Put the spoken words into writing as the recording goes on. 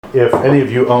if any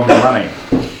of you owe me money,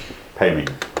 pay me.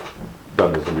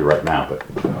 Done this to me right now, but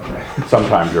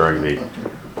sometime during the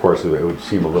course of it would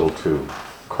seem a little too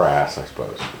crass, I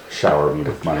suppose. Shower me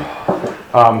with money.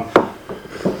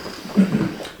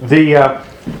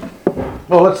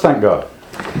 Well, let's thank God.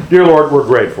 Dear Lord, we're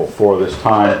grateful for this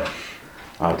time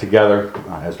together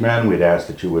as men. We'd ask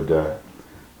that you would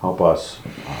help us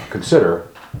consider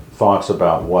thoughts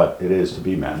about what it is to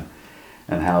be men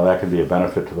and how that can be a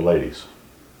benefit to the ladies.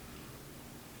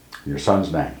 In your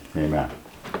son's name, amen.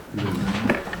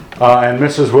 And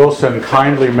Mrs. Wilson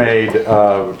kindly made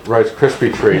Rice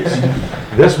Krispie treats.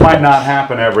 This might not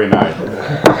happen every night,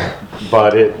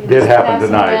 but it did happen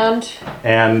tonight.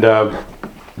 And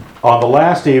on the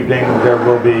last evening, there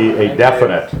will be a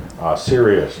definite,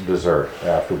 serious dessert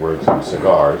afterwards and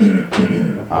cigars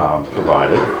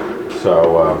provided.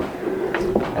 So,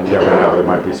 and you never know, there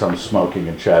might be some smoking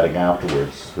and chatting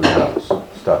afterwards. Who knows?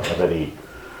 Stuff of any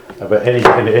of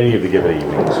the given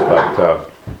evenings. But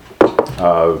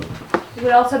it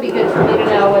would also be good for me to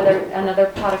know whether another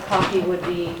pot of coffee would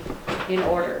be in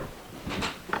order.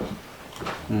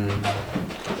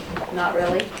 Not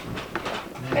really?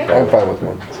 Okay. I'm fine with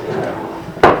one.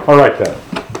 All right then.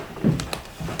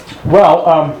 Well,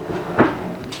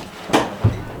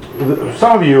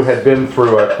 some of you had been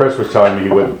through, Chris was telling me he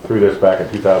went through this back in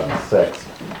 2006,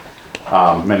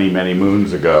 many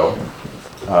moons ago.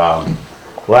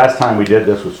 Last time we did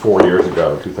this was 4 years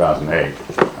ago, 2008.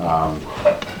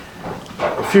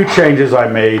 A few changes I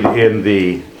made in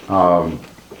the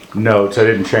notes. I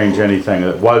didn't change anything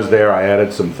that was there. I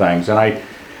added some things, and I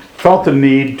felt the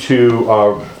need to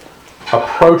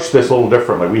approach this a little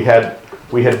differently. We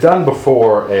had done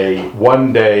before a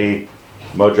one-day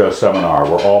Mojo seminar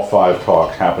where all 5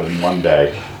 talks happened in one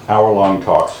day, hour-long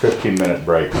talks, 15-minute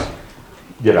breaks,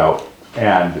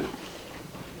 and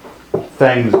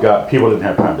people didn't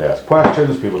have time to ask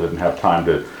questions, people didn't have time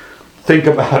to think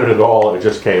about it at all. It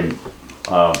just came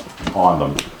on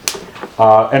them.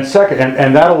 And second,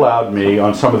 and that allowed me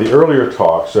on some of the earlier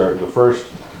talks. The first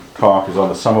talk is on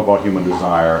the sum of all human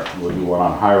desire. We'll do one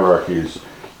on hierarchies,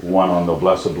 one on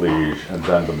noblesse oblige, and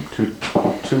then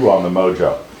two on the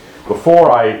Mojo.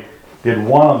 Before I did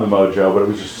one on the Mojo, but it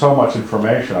was just so much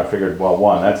information. I figured, well,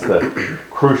 that's the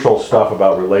crucial stuff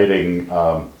about relating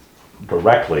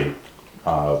directly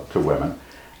to women.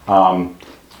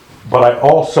 But I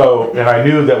also, and I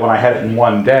knew that when I had it in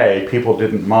one day, people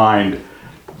didn't mind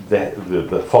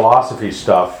the philosophy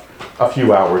stuff a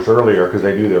few hours earlier because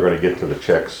they knew they were going to get to the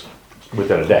chicks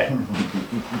within a day.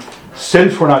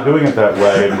 Since we're not doing it that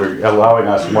way and we're allowing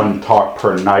us one talk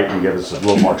per night and give us a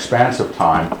little more expansive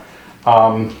time,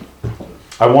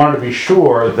 I wanted to be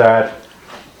sure that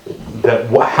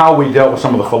how we dealt with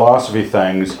some of the philosophy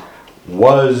things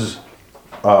was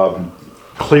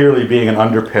clearly being an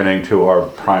underpinning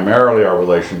to primarily our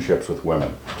relationships with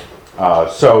women.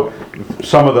 So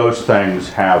some of those things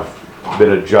have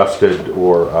been adjusted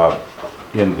or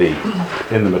in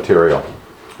the material.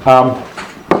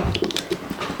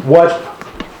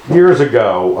 Years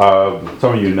ago,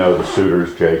 some of you know the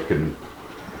Suitors, Jake and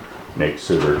Nate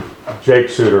Suiter. Jake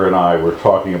Suiter and I were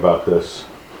talking about this,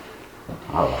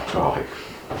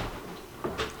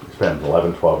 it's been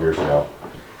 11, 12 years ago,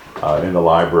 in the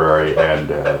library, and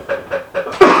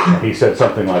he said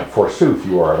something like, "Forsooth,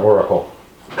 you are an oracle,"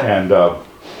 and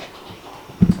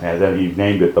then he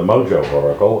named it the Mojo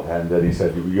Oracle, and then he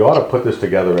said, "You ought to put this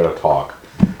together in a talk."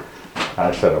 And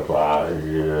I said,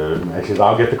 yeah. He says,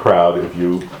 "I'll get the crowd if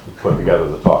you put together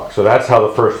the talk." So that's how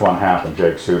the first one happened.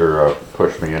 Jake Suiter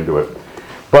pushed me into it.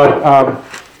 But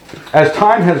as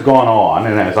time has gone on,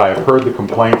 and as I have heard the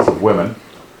complaints of women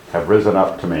have risen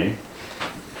up to me,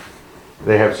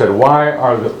 they have said, where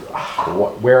are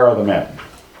the men?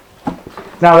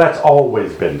 Now that's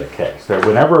always been the case. That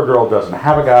whenever a girl doesn't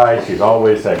have a guy, she's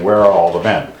always saying, where are all the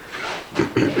men?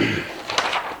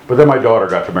 But then my daughter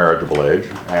got to marriageable age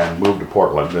and moved to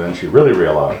Portland, and then she really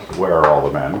realized, where are all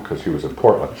the men? Because she was in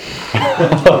Portland.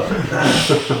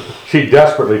 She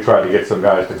desperately tried to get some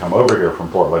guys to come over here from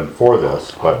Portland for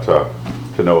this, but to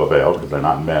no avail, because they're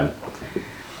not men.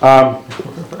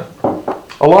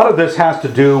 A lot of this has to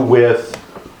do with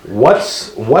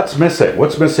what's missing.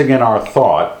 What's missing in our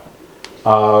thought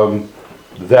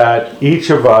that each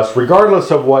of us,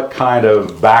 regardless of what kind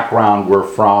of background we're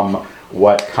from,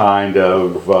 what kind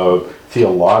of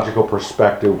theological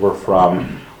perspective we're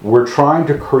from, we're trying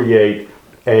to create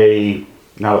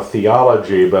not a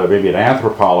theology, but maybe an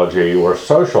anthropology or a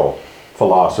social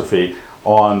philosophy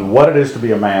on what it is to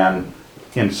be a man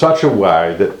in such a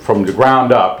way that from the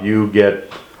ground up you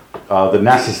get the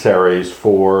necessaries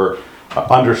for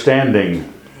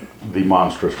understanding the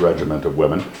monstrous regiment of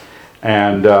women,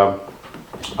 and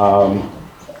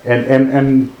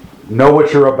know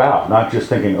what you're about, not just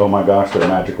thinking, oh my gosh, they're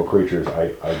magical creatures,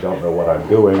 I don't know what I'm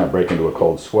doing, I break into a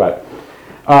cold sweat.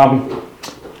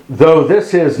 Though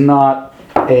this is not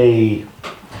a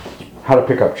how to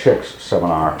pick up chicks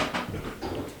seminar,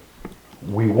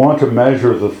 we want to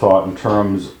measure the thought in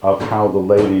terms of how the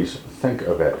ladies think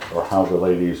of it, or how the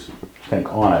ladies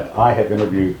think on it. I have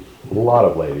interviewed a lot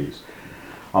of ladies.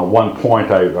 One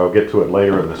point, I'll get to it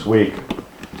later in this week,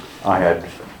 I had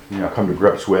come to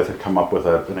grips with, had come up with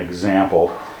an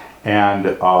example, and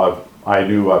I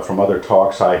knew from other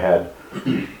talks I had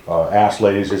asked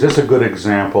ladies, is this a good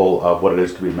example of what it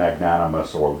is to be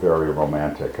magnanimous or very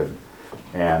romantic?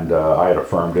 And I had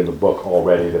affirmed in the book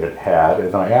already that it had,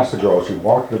 and then I asked the girl, she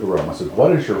walked into the room, I said,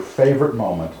 what is your favorite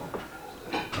moment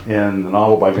in the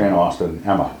novel by Jane Austen,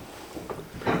 Emma?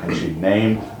 And she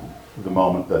named the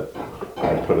moment that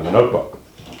I put in the notebook,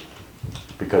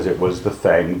 because it was the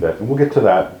thing that, and we'll get to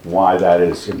that, why that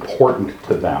is important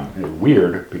to them. And it's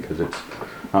weird because it's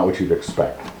not what you'd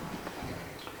expect.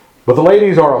 But the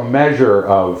ladies are a measure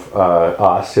of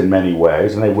us in many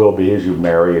ways, and they will be as you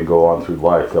marry and go on through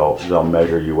life. They'll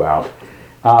measure you out.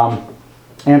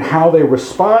 And how they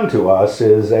respond to us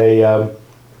is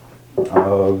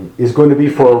going to be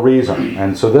for a reason.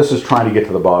 And so this is trying to get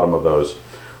to the bottom of those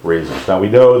reasons. Now we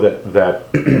know that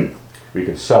we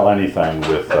could sell anything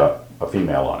with a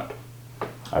female on it.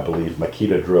 I believe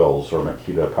Makita drills or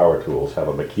Makita power tools have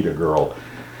a Makita girl.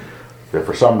 If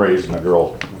for some reason a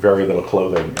girl, very little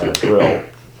clothing and a drill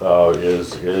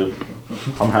is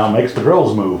somehow makes the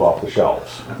drills move off the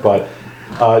shelves. But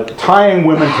tying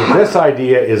women to this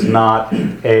idea is not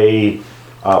a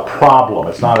problem.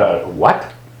 It's not a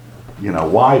what?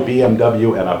 Why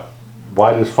BMW and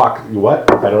why does Fox, what?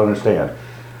 I don't understand.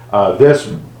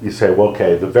 This, you say, well,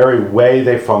 okay, the very way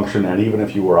they function, and even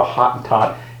if you were a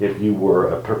Hottentot, if you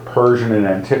were a Persian in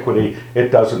antiquity, it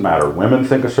doesn't matter. Women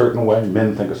think a certain way,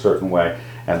 men think a certain way,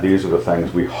 and these are the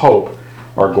things we hope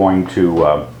are going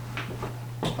to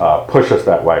push us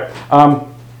that way.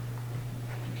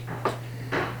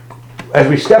 As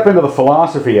we step into the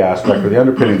philosophy aspect, or the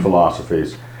underpinning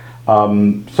philosophies,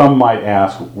 some might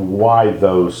ask, why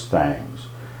those things?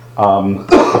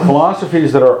 The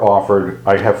philosophies that are offered,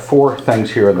 I have 4 things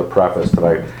here in the preface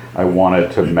that I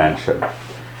wanted to mention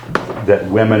that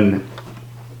women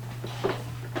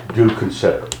do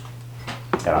consider.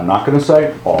 And I'm not going to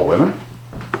say all women.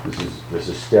 This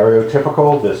is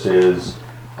stereotypical. This is,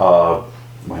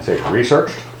 when I say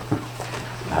researched,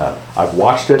 I've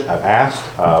watched it, I've asked,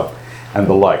 and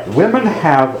the like. Women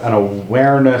have an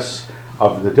awareness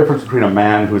of the difference between a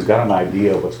man who's got an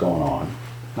idea of what's going on,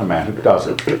 and a man who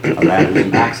doesn't. A man who's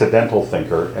an accidental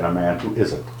thinker, and a man who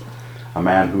isn't. A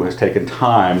man who has taken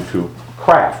time to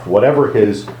craft whatever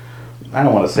his, I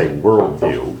don't want to say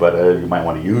worldview, but you might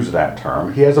want to use that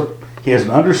term. He has an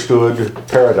understood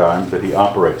paradigm that he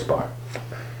operates by.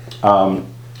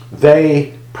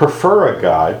 They prefer a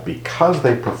guy, because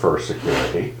they prefer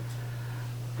security,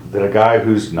 than a guy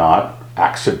who's not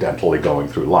accidentally going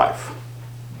through life.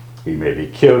 He may be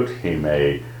cute, he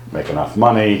may make enough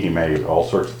money, he may all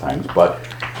sorts of things, but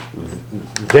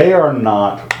they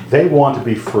want to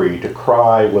be free to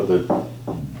cry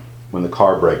when the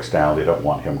car breaks down. They don't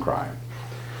want him crying.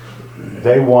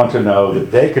 They want to know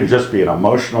that they can just be an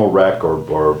emotional wreck or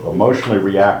emotionally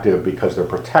reactive because they're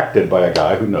protected by a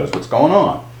guy who knows what's going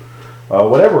on.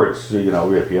 Whatever it's,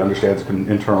 if he understands an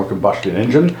internal combustion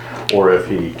engine, or if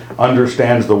he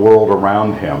understands the world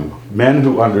around him, men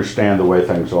who understand the way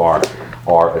things are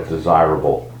a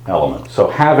desirable element. So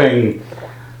having,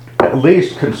 at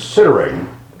least considering,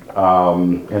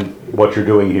 and what you're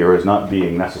doing here is not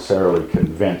being necessarily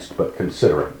convinced, but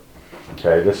considering.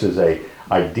 Okay, this is a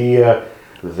idea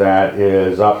that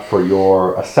is up for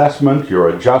your assessment, your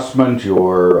adjustment,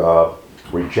 your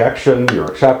rejection, your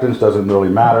acceptance, doesn't really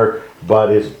matter,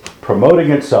 but is promoting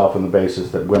itself on the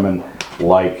basis that women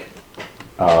like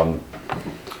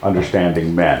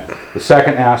understanding men. The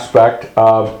second aspect,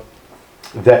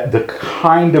 that the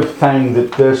kind of thing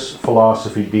that this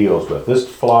philosophy deals with.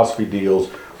 This philosophy deals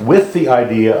with the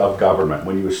idea of government.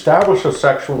 When you establish a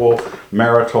sexual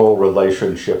marital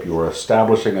relationship, you are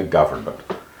establishing a government.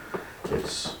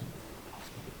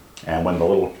 And when the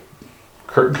little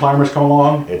curtain climbers come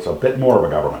along, it's a bit more of a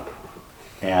government.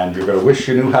 And you're going to wish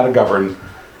you knew how to govern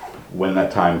when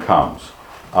that time comes.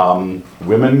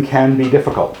 Women can be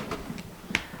difficult.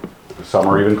 Some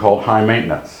are even called high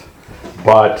maintenance.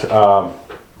 But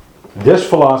this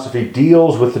philosophy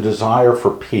deals with the desire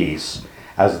for peace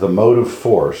as the motive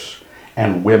force,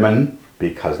 and women,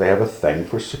 because they have a thing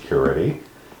for security,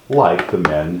 like the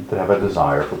men that have a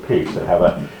desire for peace, that have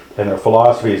and their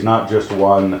philosophy is not just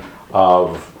one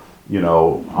of,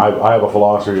 I have a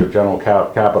philosophy of general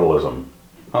capitalism.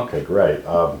 Okay, great.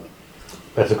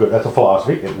 That's a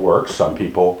philosophy. It works. Some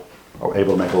people are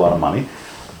able to make a lot of money.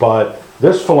 But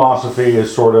this philosophy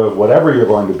is sort of whatever you're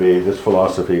going to be, this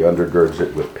philosophy undergirds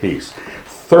it with peace.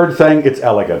 Third thing, it's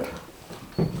elegant.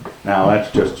 Now,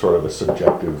 that's just sort of a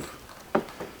subjective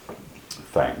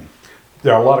thing.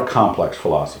 There are a lot of complex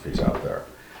philosophies out there.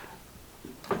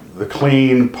 The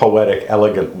clean, poetic,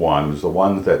 elegant ones, the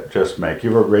ones that just make,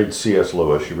 you ever read C.S.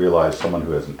 Lewis, you realize someone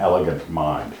who has an elegant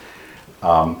mind.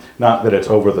 Not that it's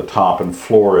over the top and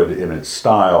florid in its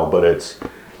style, but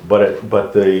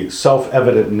the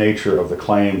self-evident nature of the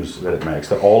claims that it makes,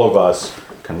 that all of us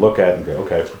can look at and go,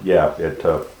 okay, yeah,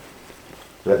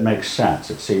 that makes sense.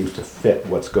 It seems to fit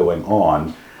what's going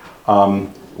on.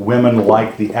 Women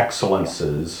like the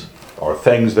excellences, or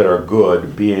things that are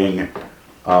good, being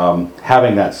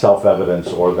having that self-evidence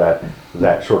or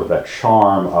that sort of that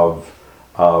charm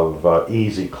of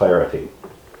easy clarity.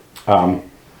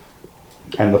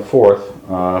 And the fourth,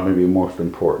 maybe most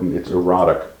important, it's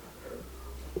erotic.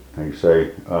 And you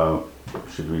say,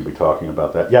 should we be talking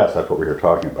about that? Yes, that's what we're here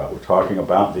talking about. We're talking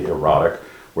about the erotic.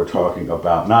 We're talking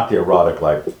about, not the erotic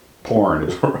like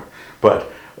porn,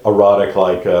 but erotic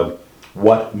like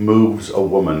what moves a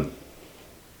woman.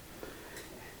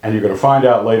 And you're going to find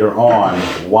out later on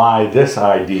why this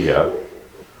idea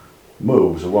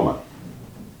moves a woman.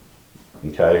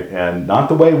 Okay, and not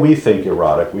the way we think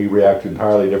erotic. We react to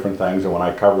entirely different things, and when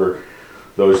I cover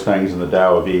those things in the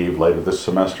Tao of Eve later this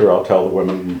semester, I'll tell the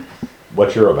women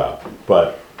what you're about.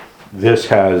 But this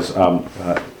has an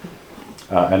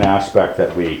aspect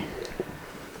that we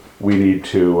need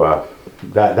to,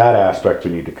 that aspect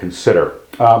we need to consider.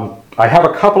 I have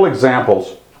a couple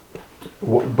examples,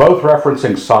 both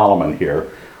referencing Solomon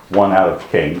here, one out of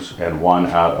Kings and one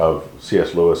out of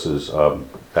C.S. Lewis's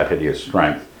That Hideous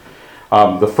Strength.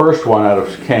 The first one out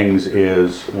of Kings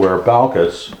is where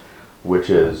Balkis, which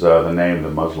is the name the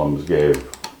Muslims gave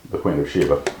the Queen of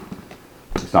Sheba,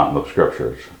 it's not in the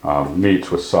scriptures,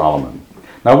 meets with Solomon.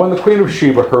 Now when the Queen of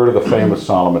Sheba heard of the fame of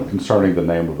Solomon concerning the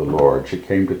name of the Lord, she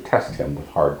came to test him with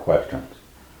hard questions.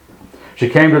 She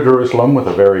came to Jerusalem with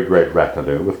a very great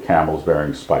retinue, with camels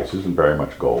bearing spices and very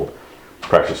much gold,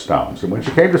 precious stones. And when she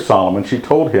came to Solomon, she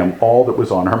told him all that was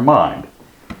on her mind.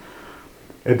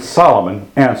 And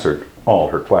Solomon answered all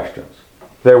her questions.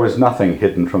 There was nothing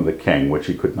hidden from the king which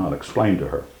he could not explain to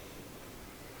her.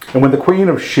 And when the Queen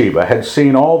of Sheba had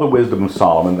seen all the wisdom of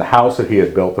Solomon, the house that he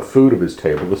had built, the food of his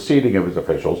table, the seating of his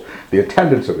officials, the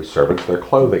attendance of his servants, their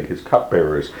clothing, his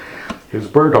cupbearers, his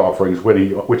burnt offerings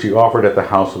which he offered at the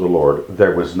house of the Lord,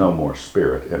 there was no more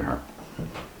spirit in her.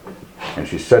 And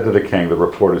she said to the king, the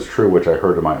report is true which I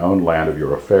heard in my own land of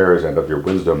your affairs and of your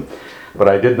wisdom. But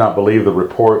I did not believe the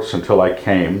reports until I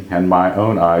came, and my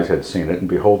own eyes had seen it, and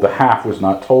behold, the half was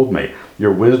not told me.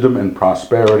 Your wisdom and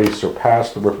prosperity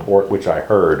surpassed the report which I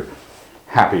heard.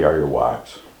 Happy are your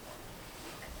wives.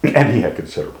 And he had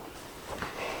considerable.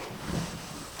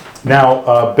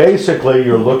 Now, basically,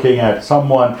 you're looking at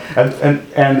someone, and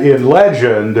in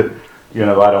legend, I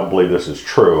don't believe this is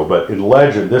true, but in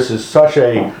legend, this is such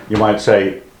a, you might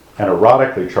say, an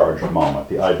erotically charged moment.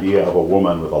 The idea of a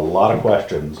woman with a lot of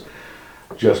questions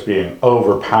just being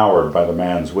overpowered by the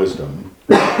man's wisdom.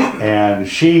 And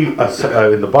she, in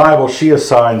the Bible, she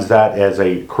assigns that as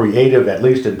a creative, at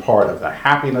least in part, of the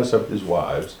happiness of his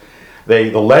wives.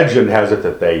 The legend has it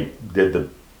that they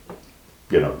did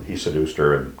he seduced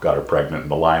her and got her pregnant,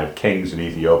 and the line of kings in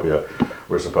Ethiopia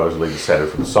were supposedly descended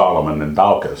from Solomon and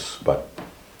Balkis, but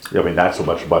that's a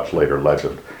much later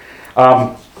legend.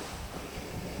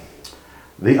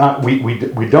 We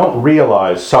don't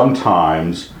realize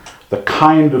sometimes the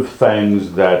kind of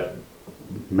things that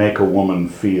make a woman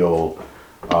feel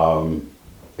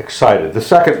excited. The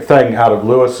second thing out of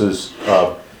Lewis's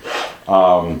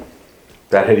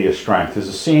That Hideous Strength is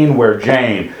a scene where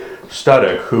Jane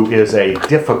Studdock, who is a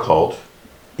difficult,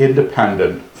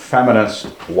 independent,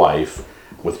 feminist wife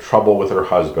with trouble with her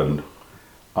husband,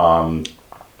 and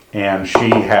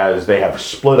they have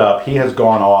split up. He has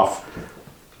gone off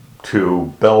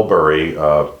to Belbury,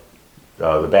 the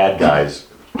bad guy's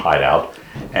hideout,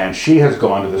 and she has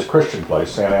gone to this Christian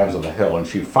place, St. Anne's on the Hill, and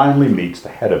she finally meets the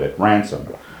head of it,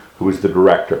 Ransom, who is the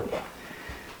director.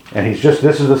 And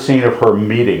this is the scene of her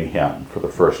meeting him for the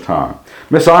first time.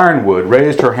 Miss Ironwood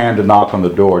raised her hand to knock on the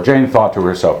door. Jane thought to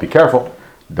herself, be careful,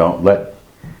 don't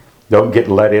get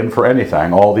let in for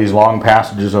anything. All these long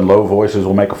passages and low voices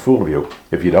will make a fool of you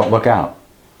if you don't look out.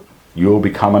 You will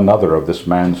become another of this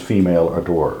man's female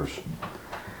adorers.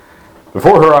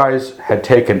 Before her eyes had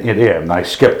taken it in, I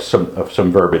skipped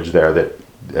some verbiage there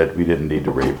that we didn't need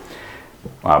to read.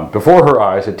 Before her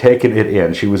eyes had taken it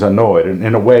in, she was annoyed and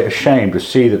in a way ashamed to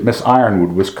see that Miss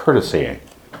Ironwood was courtesying.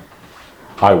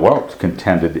 I won't,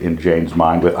 contended in Jane's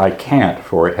mind with I can't,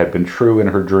 for it had been true in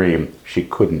her dream. She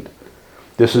couldn't.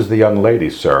 This is the young lady,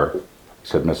 sir,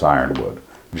 said Miss Ironwood.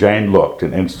 Jane looked,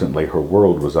 and instantly her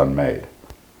world was unmade.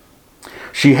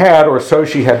 She had, or so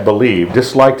she had believed,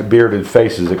 disliked bearded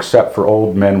faces except for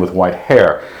old men with white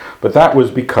hair, but that was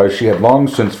because she had long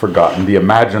since forgotten the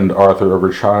imagined Arthur of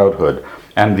her childhood,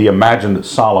 and the imagined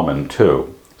Solomon,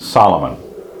 too. Solomon.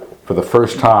 For the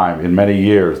first time in many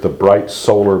years, the bright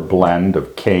solar blend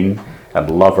of king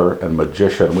and lover and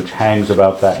magician which hangs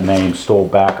about that name stole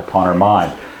back upon her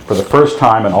mind. For the first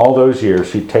time in all those years,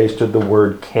 she tasted the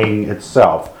word king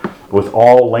itself, with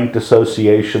all linked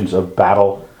associations of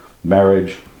battle,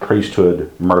 marriage, priesthood,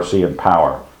 mercy, and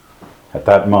power. At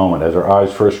that moment, as her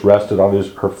eyes first rested on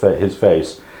his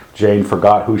face, Jane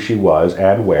forgot who she was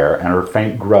and where, and her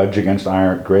faint grudge against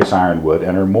Grace Ironwood,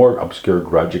 and her more obscure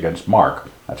grudge against Mark,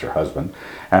 that's her husband,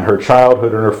 and her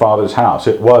childhood in her father's house.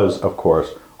 It was, of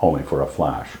course, only for a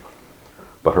flash.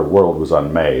 But her world was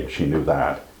unmade, she knew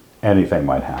that. Anything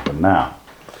might happen now.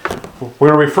 We're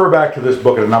going to refer back to this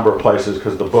book in a number of places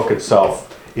because the book itself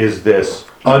is this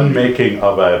unmaking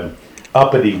of an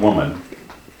uppity woman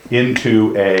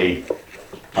into a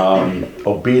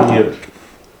obedient,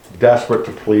 desperate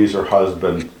to please her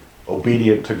husband,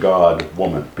 obedient to God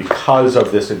woman, because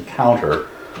of this encounter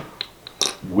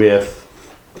with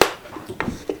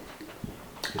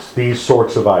these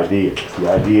sorts of ideas, the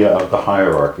idea of the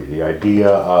hierarchy, the idea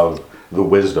of the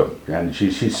wisdom, and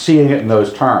she's seeing it in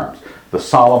those terms, the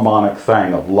Solomonic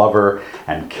thing of lover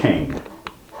and king.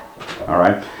 All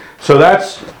right, so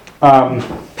that's I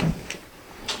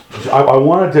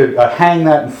wanted to hang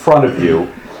that in front of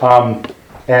you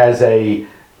as a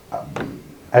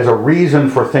reason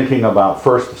for thinking about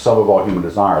first the sum of all human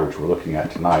desire, which we're looking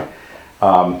at tonight.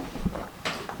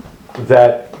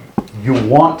 That you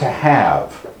want to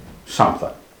have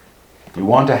something, you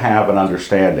want to have an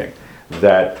understanding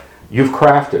that you've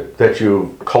crafted, that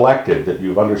you've collected, that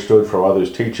you've understood from others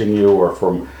teaching you or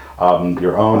from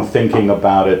your own thinking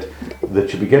about it,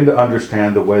 that you begin to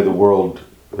understand the way the world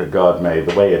that God made,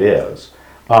 the way it is.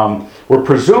 We're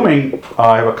presuming,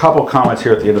 I have a couple comments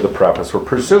here at the end of the preface, we're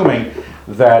presuming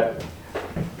that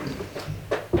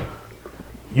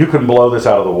you can blow this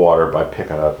out of the water by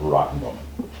picking a rotten woman.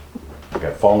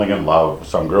 Okay, falling in love with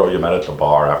some girl you met at the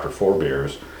bar after 4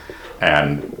 beers,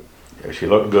 and she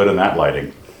looked good in that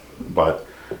lighting, but,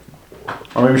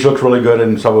 or maybe she looks really good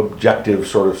in some objective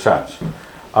sort of sense.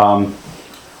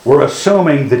 We're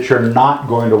assuming that you're not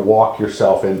going to walk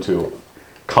yourself into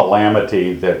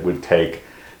calamity that would take,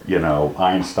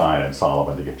 Einstein and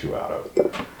Solomon to get you out of.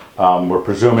 We're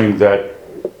presuming that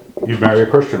you'd marry a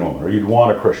Christian woman, or you'd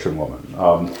want a Christian woman.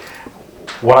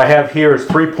 What I have here is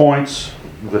 3 points.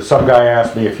 Some guy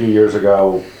asked me a few years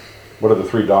ago, what are the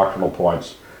 3 doctrinal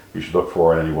points you should look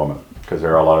for in any woman? Because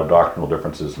there are a lot of doctrinal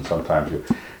differences, and sometimes you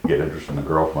get interested in a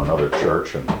girl from another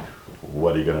church, and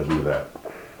what are you going to do then?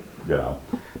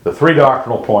 The 3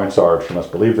 doctrinal points are: she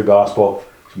must believe the gospel,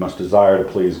 she must desire to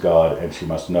please God, and she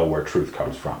must know where truth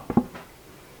comes from.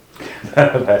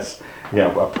 That's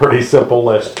a pretty simple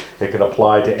list. It could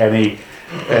apply to any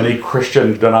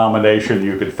Christian denomination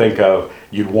you could think of.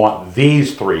 You'd want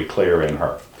these 3 clear in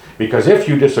her. Because if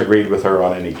you disagreed with her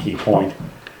on any key point,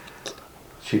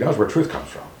 she knows where truth comes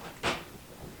from.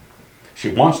 She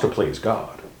wants to please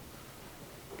God.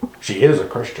 She is a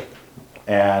Christian.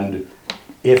 And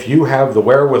if you have the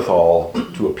wherewithal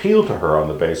to appeal to her on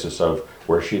the basis of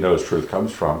where she knows truth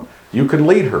comes from, you can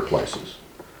lead her places.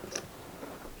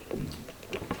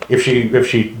 If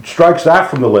she strikes that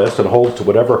from the list and holds to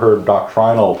whatever her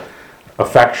doctrinal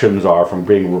affections are from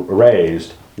being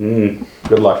raised, good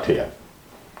luck to you.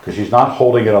 Because she's not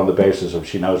holding it on the basis of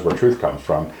she knows where truth comes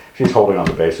from. She's holding on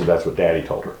the basis that's what Daddy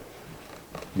told her.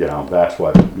 That's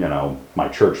what, my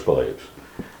church believes.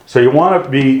 So you want to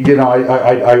be,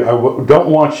 I don't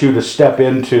want you to step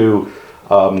into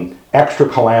extra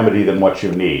calamity than what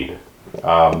you need.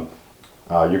 You're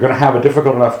going to have a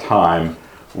difficult enough time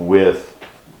with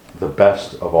the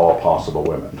best of all possible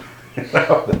women.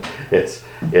 I've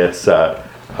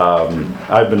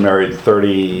been married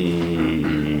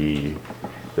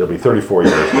it'll be 34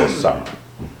 years this summer,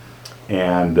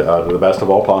 and to the best of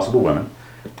all possible women,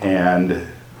 and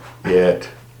it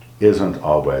isn't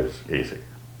always easy.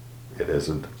 It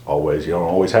isn't always, you don't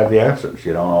always have the answers.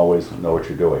 You don't always know what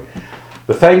you're doing.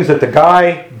 The things that the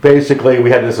guy, basically,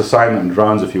 we had this assignment in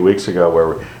Drons a few weeks ago where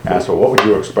we asked, well, what would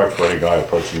you expect for any guy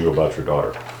approaching you about your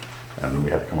daughter? And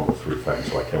we had to come up with 3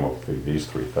 things, so I came up with these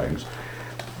 3 things,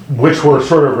 which were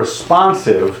sort of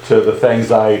responsive to the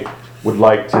things I would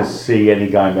like to see any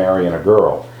guy marry in a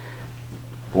girl.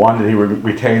 One, that he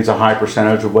retains a high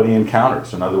percentage of what he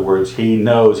encounters. In other words, he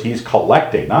knows he's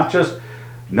collecting, not just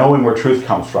knowing where truth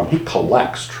comes from. He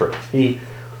collects truth. He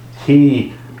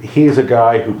is a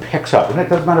guy who picks up, and it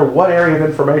doesn't matter what area of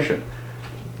information,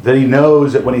 that he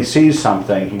knows that when he sees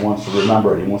something, he wants to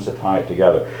remember it, he wants to tie it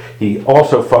together. He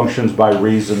also functions by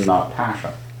reason, not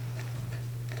passion.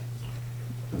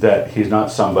 That he's not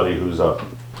somebody who's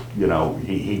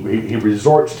he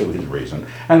resorts to his reason.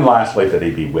 And lastly, that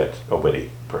he be a witty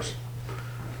person.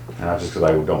 And not just because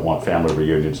I don't want family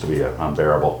reunions to be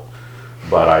unbearable,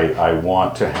 but I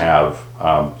want to have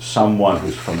someone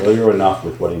who's familiar enough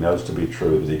with what he knows to be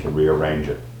true that he can rearrange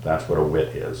it. That's what a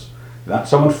wit is. Not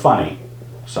someone funny,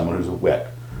 someone who's a wit,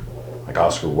 like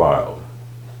Oscar Wilde.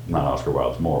 Not Oscar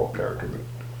Wilde's moral character,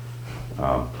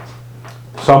 but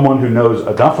someone who knows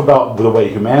enough about the way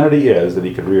humanity is that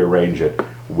he could rearrange it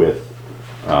with.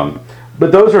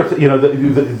 But those are,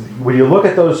 when you look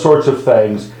at those sorts of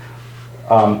things,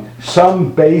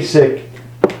 some basic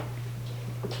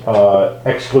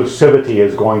exclusivity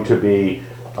is going to be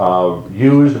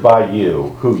used by you,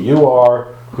 who you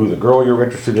are, who the girl you're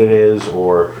interested in is,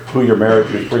 or who you're married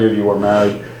to. 3 of you are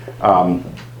married.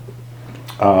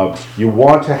 You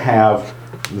want to have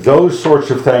those sorts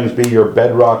of things be your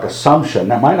bedrock assumption.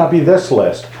 That might not be this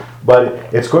list, but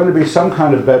it's going to be some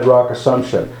kind of bedrock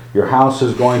assumption. Your house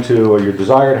is going to, or your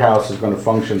desired house is going to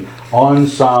function on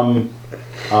some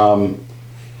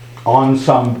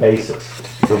basis.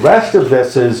 The rest of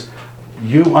this is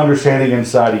you understanding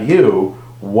inside of you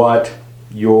what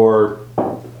you're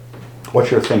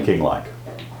thinking like,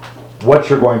 what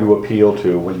you're going to appeal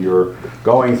to when you're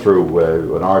going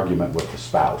through an argument with the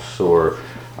spouse, or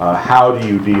how do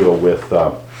you deal with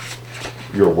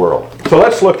your world. So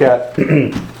let's look at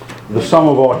the sum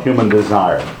of all human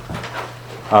desire.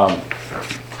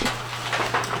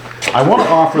 I want to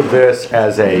offer this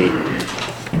as a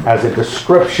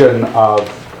description of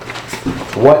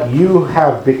what you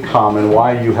have become and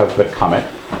why you have become it.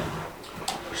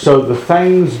 So the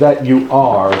things that you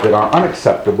are that are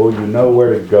unacceptable, you know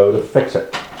where to go to fix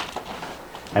it.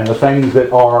 And the things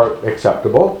that are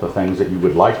acceptable, the things that you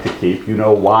would like to keep, you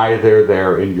know why they're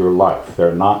there in your life.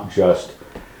 You're not just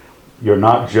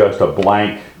a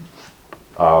blank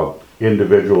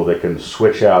individual that can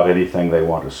switch out anything they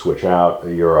want to switch out.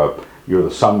 You're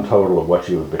the sum total of what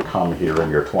you have become here in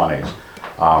your 20s.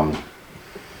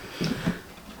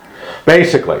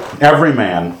 Basically, every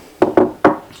man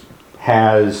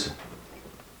has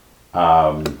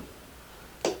the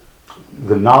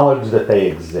knowledge that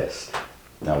they exist.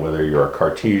 Now, whether you're a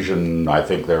Cartesian, I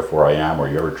think therefore I am, or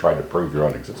you ever tried to prove your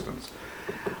own existence.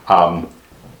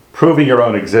 Proving your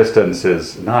own existence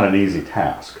is not an easy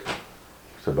task.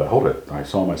 So, but hold it, I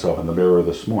saw myself in the mirror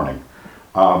this morning.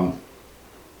 When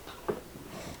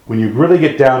you really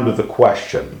get down to the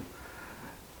question,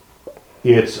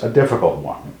 it's a difficult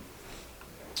one.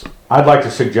 I'd like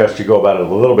to suggest you go about it a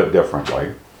little bit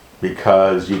differently,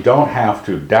 because you don't have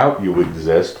to doubt you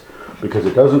exist, because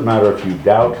it doesn't matter if you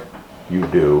doubt you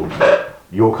do.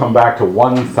 You'll come back to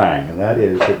one thing, and that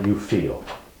is that you feel.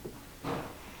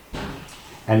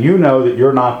 And you know that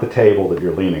you're not the table that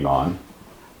you're leaning on,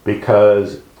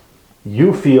 because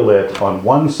you feel it on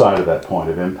one side of that point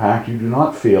of impact, you do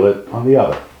not feel it on the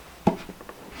other.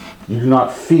 You do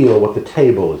not feel what the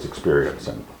table is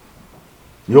experiencing.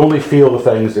 You only feel the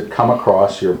things that come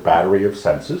across your battery of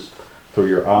senses, through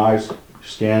your eyes,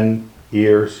 skin,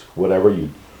 ears, whatever.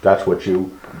 That's what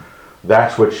you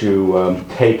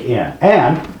take in.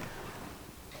 And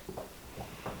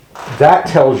that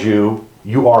tells you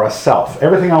you are a self.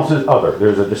 Everything else is other.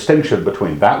 There's a distinction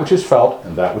between that which is felt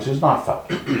and that which is not felt.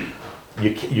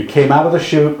 You came out of the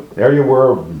chute, there you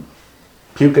were,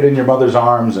 puking in your mother's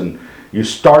arms, and you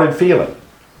started feeling.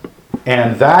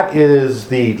 And that is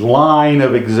the line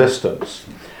of existence.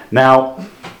 Now,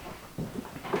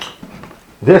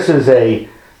 this is a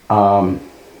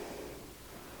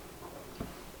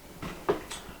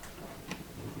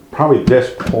probably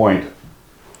this point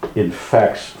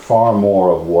infects far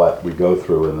more of what we go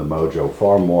through in the Mojo,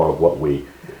 far more of what we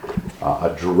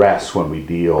address when we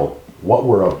deal, what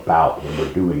we're about when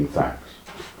we're doing things.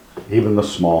 Even the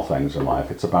small things in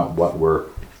life. It's about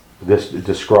this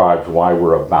describes why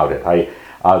we're about it.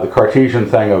 The Cartesian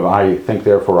thing of I think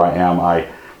therefore I am, I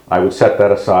would set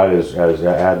that aside as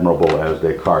admirable as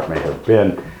Descartes may have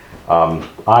been.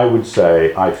 I would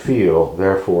say I feel,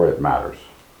 therefore it matters.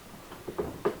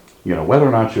 Whether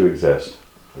or not you exist,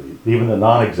 even the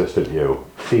non-existent you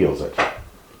feels it.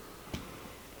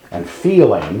 and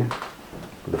feeling,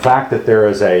 the fact that there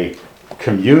is a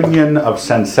communion of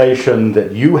sensation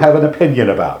that you have an opinion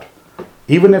about,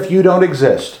 even if you don't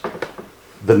exist,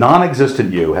 the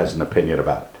non-existent you has an opinion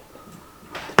about it.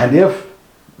 And if,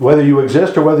 whether you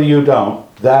exist or whether you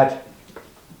don't, that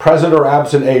present or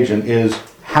absent agent is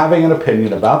having an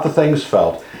opinion about the things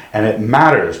felt, and it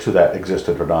matters to that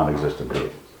existent or non-existent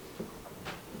being.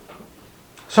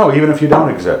 So even if you don't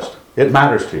exist, it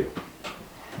matters to you.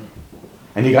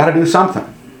 And you got to do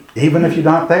something. Even if you're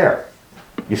not there,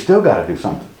 you still got to do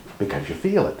something because you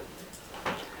feel it.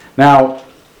 Now,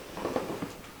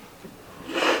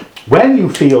 when you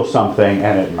feel something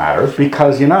and it matters,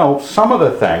 because some of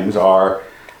the things are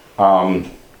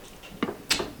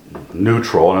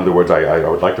neutral. In other words, I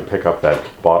would like to pick up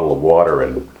that bottle of water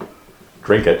and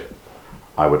drink it.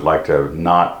 I would like to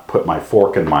not put my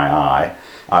fork in my eye.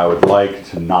 I would like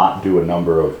to not do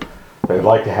I'd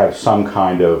like to have some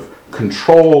kind of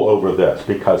control over this,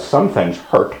 because some things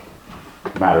hurt,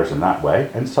 matters in that way,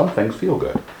 and some things feel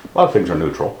good. A lot of things are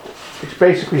neutral. It's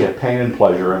basically a pain and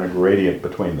pleasure and a gradient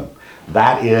between them.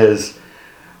 That is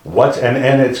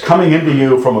and it's coming into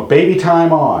you from a baby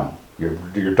time on.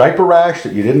 Your diaper rash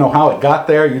that you didn't know how it got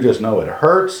there, you just know it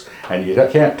hurts, and you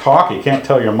can't talk, you can't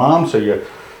tell your mom, so you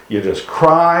just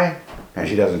cry, and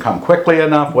she doesn't come quickly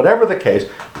enough. Whatever the case,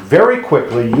 very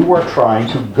quickly you are trying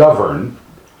to govern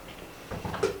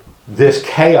this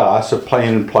chaos of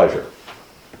pain and pleasure.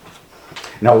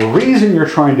 Now, the reason you're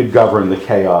trying to govern the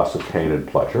chaos of pain and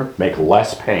pleasure, make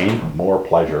less pain, more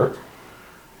pleasure,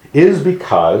 is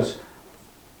because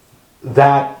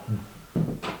that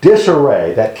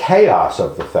disarray, that chaos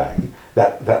of the thing,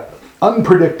 that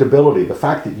unpredictability, the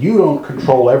fact that you don't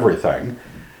control everything,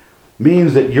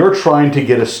 means that you're trying to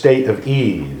get a state of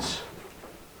ease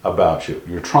about you.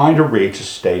 You're trying to reach a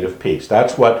state of peace.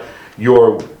 That's what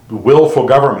your willful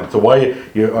government, the way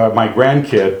my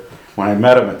grandkid, when I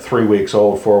met him at 3 weeks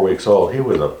old, 4 weeks old, he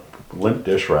was a limp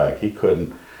dish rag. He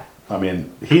didn't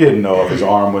know if his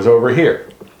arm was over here.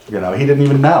 He didn't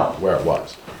even know where it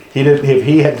was. If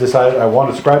he had decided, I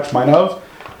want to scratch my nose,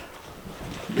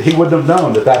 he wouldn't have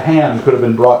known that hand could have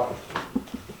been brought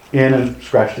in and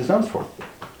scratched his nose for him.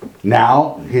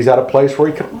 Now, he's at a place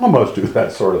where he can almost do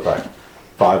that sort of thing.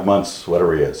 5 months,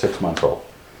 whatever he is, 6 months old.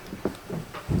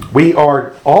 We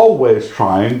are always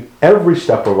trying, every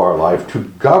step of our life, to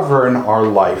govern our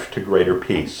life to greater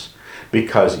peace.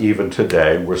 Because even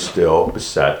today, we're still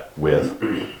beset with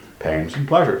pains and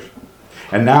pleasures.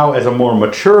 And now, as a more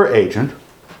mature agent,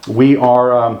 we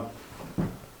are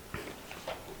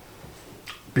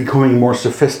becoming more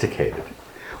sophisticated.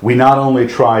 We not only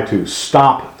try to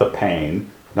stop the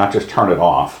pain, not just turn it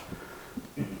off,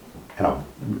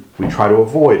 we try to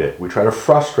avoid it. We try to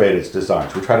frustrate its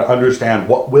desires. We try to understand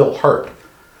what will hurt.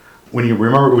 When you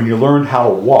learned how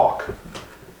to walk,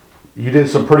 you did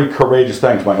some pretty courageous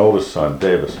things. My oldest son,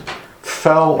 Davis,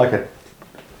 fell like a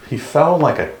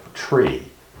tree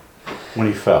when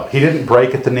he fell. He didn't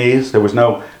break at the knees. There's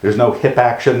no hip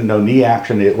action, no knee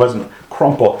action. It wasn't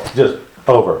crumple, just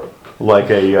over, like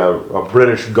a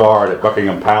British guard at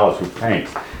Buckingham Palace with paint.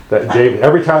 That David,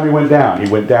 every time he went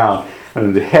down,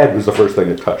 and the head was the first thing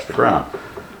that touched the ground.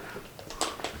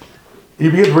 You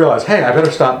begin to realize, hey, I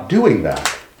better stop doing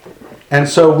that. And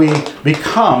so we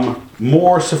become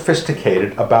more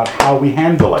sophisticated about how we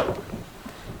handle it.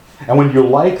 And when you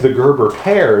like the Gerber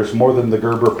pears more than the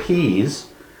Gerber peas,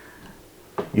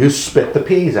 you spit the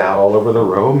peas out all over the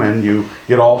room, and you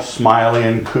get all smiley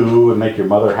and coo and make your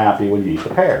mother happy when you eat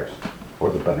the pears or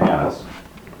the bananas.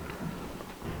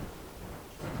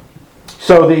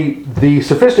 So the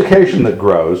sophistication that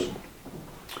grows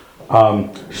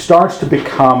starts to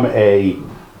become it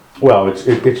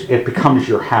becomes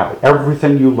your habit.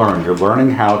 Everything you learn, you're learning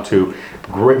how to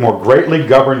more greatly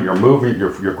govern your movement,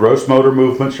 your gross motor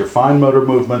movements, your fine motor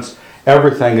movements.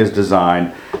 Everything is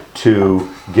designed to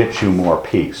get you more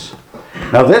peace.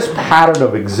 Now, this pattern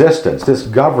of existence, this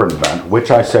government,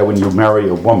 which I say when you marry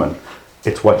a woman,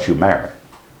 it's what you marry.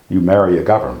 You marry a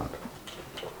government.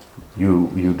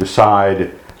 You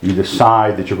decide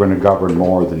that you're going to govern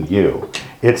more than you.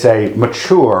 It's a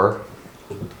mature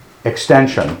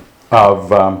extension of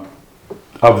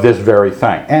this very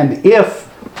thing. And if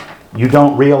you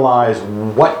don't realize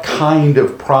what kind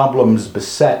of problems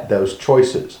beset those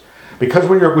choices, because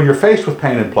when you're faced with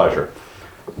pain and pleasure,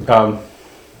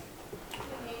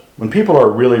 when people are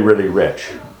really, really rich,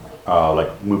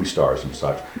 like movie stars and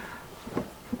such,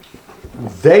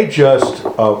 they just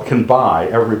can buy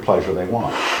every pleasure they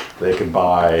want. They can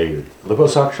buy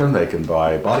liposuction, they can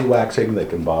buy body waxing, they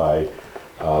can buy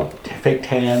fake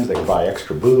tans, they can buy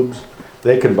extra boobs,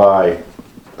 they can buy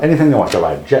anything they want. They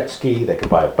buy a jet ski, they could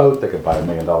buy a boat, they could buy $1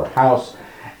 million house.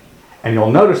 And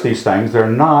you'll notice these things, they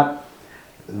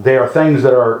are things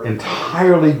that are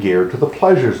entirely geared to the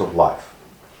pleasures of life.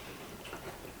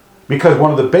 Because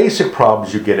one of the basic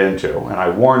problems you get into, and I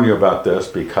warn you about this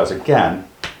because again,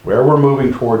 where we're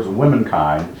moving towards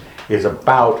womankind is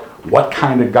about what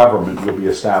kind of government you'll be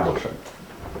establishing.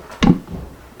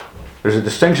 There's a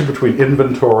distinction between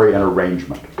inventory and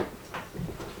arrangement.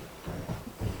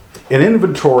 An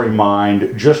inventory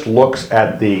mind just looks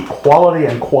at the quality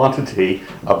and quantity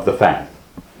of the thing.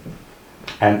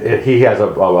 And he has a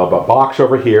box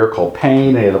over here called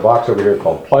pain, and he has a box over here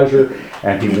called pleasure,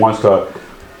 and he wants to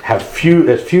have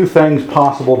as few things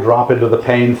possible drop into the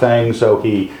pain thing, so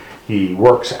he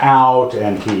works out,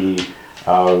 and he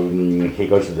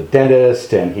goes to the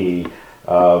dentist, and he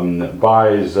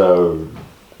buys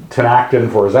Tenactin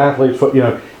for his athlete's foot.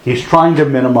 He's trying to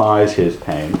minimize his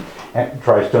pain and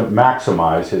tries to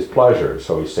maximize his pleasure.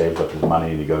 So he saves up his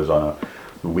money and he goes on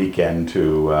a weekend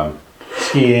to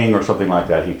skiing or something like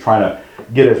that. He's trying to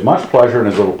get as much pleasure and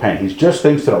as little pain. He just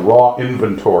thinks in a raw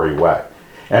inventory way.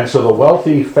 And so the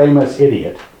wealthy, famous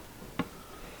idiot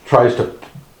tries to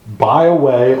buy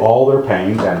away all their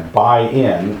pains and buy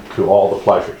in to all the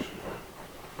pleasures.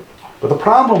 But the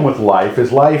problem with life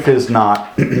is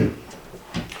not,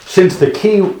 since the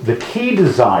key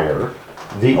desire,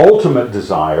 the ultimate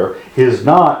desire, is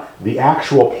not the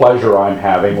actual pleasure I'm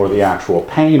having or the actual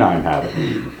pain I'm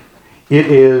having. It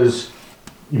is,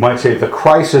 you might say, the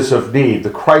crisis of need, the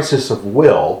crisis of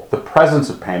will, the presence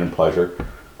of pain and pleasure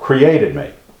created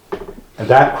me. And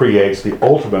that creates the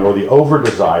ultimate or the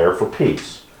over-desire for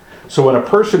peace. So when a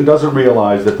person doesn't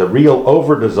realize that the real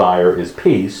over-desire is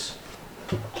peace,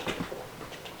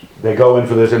 they go in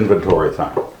for this inventory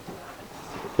thing.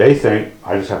 They think,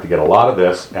 I just have to get a lot of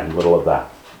this and little of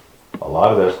that. A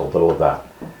lot of this, a little of that.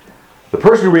 The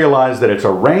person who realizes that it's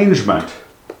arrangement,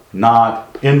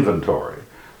 not inventory,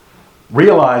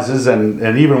 realizes, and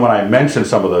even when I mention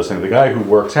some of those things, the guy who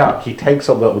works out, he takes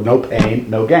a little, no pain,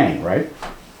 no gain, right?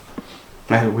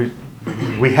 And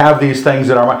we have these things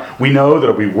in our mind. We know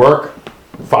that we work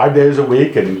 5 days a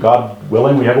week, and God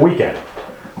willing, we have a weekend.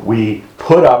 We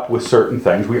put up with certain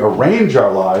things. We arrange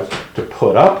our lives to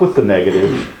put up with the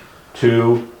negatives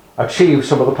to achieve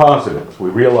some of the positives. We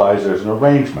realize there's an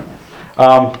arrangement.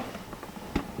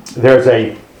 There's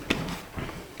a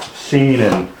scene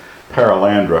in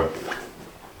Paralandra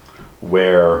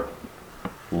where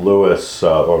Lewis,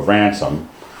 or Ransom,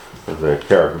 the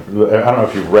character, I don't know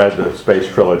if you've read the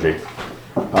Space Trilogy,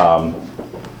 but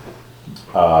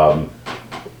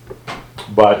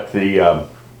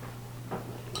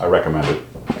I recommend it.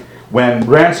 When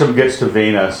Ransom gets to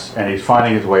Venus and he's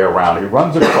finding his way around, he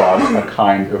runs across a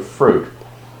kind of fruit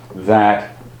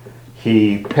that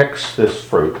he picks this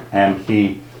fruit and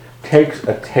he takes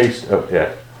a taste of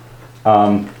it.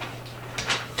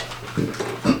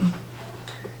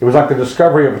 It was like the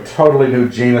discovery of a totally new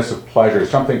genus of pleasure,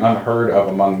 something unheard of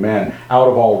among men, out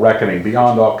of all reckoning,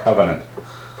 beyond all covenant.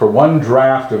 For one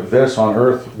draught of this on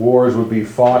earth, wars would be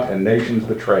fought and nations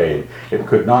betrayed. It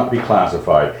could not be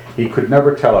classified. He could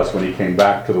never tell us when he came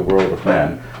back to the world of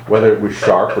men, whether it was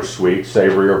sharp or sweet,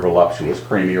 savory or voluptuous,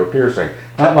 creamy or piercing.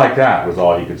 Not like that was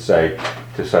all he could say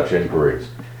to such inquiries.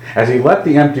 As he let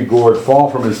the empty gourd fall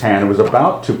from his hand and was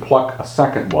about to pluck a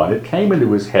second one, it came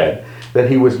into his head that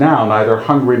he was now neither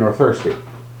hungry nor thirsty.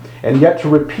 And yet to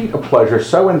repeat a pleasure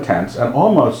so intense and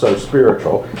almost so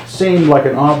spiritual seemed like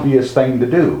an obvious thing to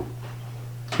do.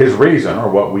 His reason, or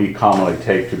what we commonly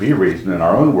take to be reason in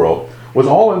our own world, was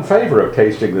all in favor of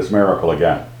tasting this miracle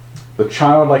again. The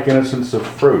childlike innocence of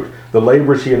fruit, the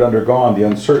labors he had undergone, the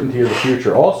uncertainty of the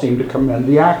future, all seemed to commend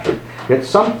the action. Yet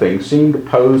something seemed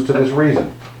opposed to this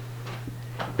reason.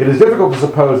 It is difficult to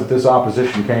suppose that this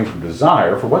opposition came from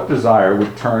desire, for what desire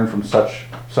would turn from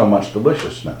so much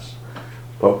deliciousness?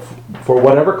 But for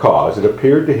whatever cause, it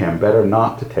appeared to him better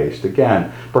not to taste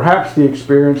again. Perhaps the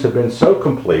experience had been so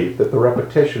complete that the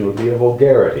repetition would be a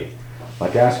vulgarity,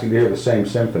 like asking to hear the same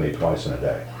symphony twice in a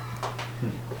day.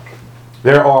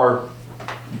 There are,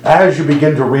 as you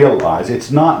begin to realize,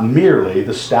 it's not merely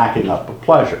the stacking up of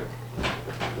pleasure.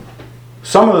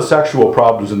 Some of the sexual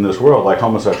problems in this world, like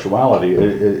homosexuality,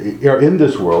 are in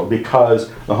this world because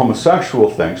the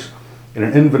homosexual thinks in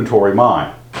an inventory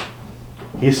mind.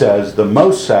 He says the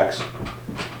most sex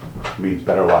means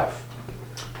better life.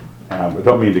 And I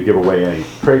don't mean to give away any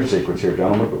trade secrets here,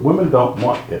 gentlemen, but women don't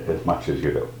want it as much as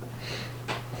you do.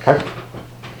 Okay?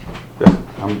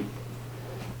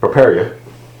 Prepare you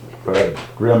for that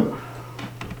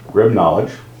grim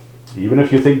knowledge. Even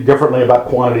if you think differently about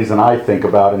quantities than I think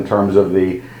about in terms of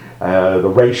the the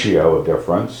ratio of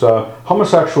difference,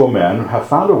 homosexual men have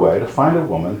found a way to find a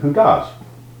woman who does,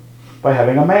 by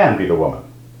having a man be the woman.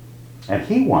 And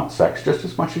he wants sex just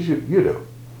as much as you do.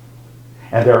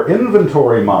 And their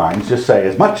inventory minds just say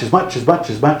as much, as much, as much,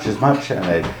 as much, as much,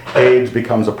 and AIDS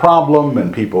becomes a problem,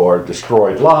 and people are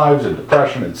destroyed lives, and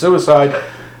depression and suicide.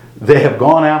 They have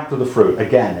gone after the fruit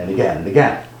again and again and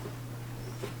again,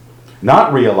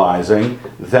 not realizing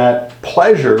that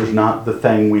pleasure is not the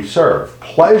thing we serve.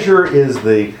 Pleasure is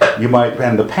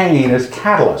and the pain is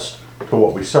catalyst to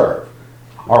what we serve.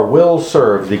 Our will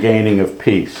serve the gaining of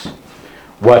peace.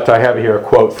 What I have here, a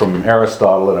quote from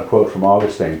Aristotle and a quote from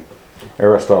Augustine.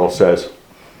 Aristotle says,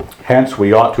 "Hence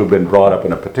we ought to have been brought up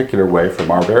in a particular way from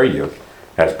our very youth,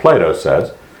 as Plato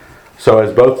says, so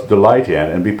as both to delight in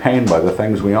and be pained by the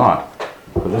things we ought.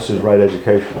 For this is right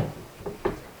education."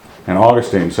 And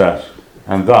Augustine says,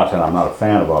 and I'm not a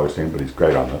fan of Augustine, but he's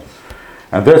great on this,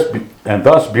 and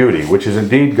thus beauty, which is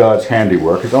indeed God's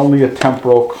handiwork, is only a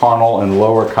temporal, carnal, and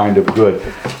lower kind of good,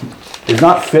 is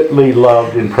not fitly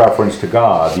loved in preference to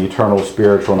God, the eternal,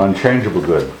 spiritual, and unchangeable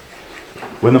good.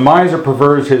 When the miser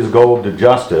prefers his gold to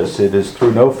justice, it is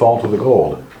through no fault of the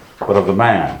gold, but of the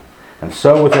man. And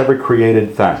so with every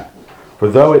created thing. For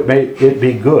though it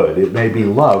be good, it may be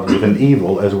loved with an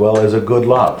evil as well as a good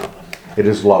love. It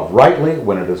is loved rightly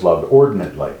when it is loved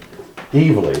ordinately,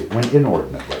 evilly when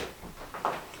inordinately.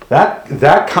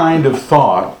 That kind of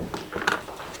thought,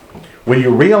 when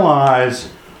you realize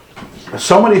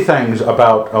so many things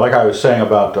about, like I was saying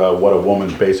about what a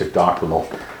woman's basic doctrinal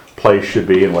place should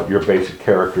be and what your basic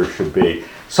character should be.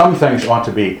 Some things ought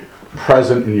to be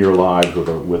present in your lives with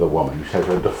a woman. You should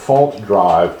have a default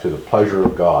drive to the pleasure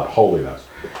of God, holiness.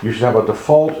 You should have a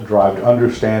default drive to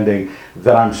understanding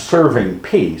that I'm serving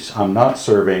peace. I'm not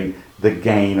serving the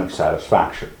gain of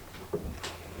satisfaction.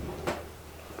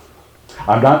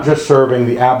 I'm not just serving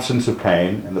the absence of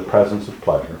pain and the presence of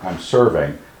pleasure. I'm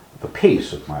serving the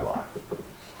peace of my life.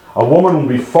 A woman will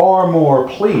be far more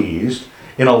pleased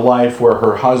in a life where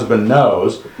her husband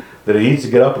knows that he needs to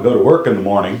get up and go to work in the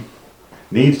morning,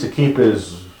 needs to keep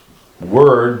his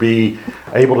word, be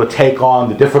able to take on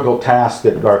the difficult tasks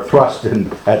that are thrust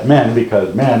at men,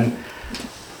 because men,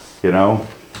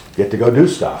 get to go do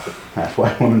stuff. That's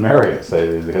why women marry us,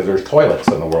 because there's toilets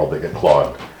in the world that get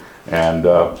clogged, and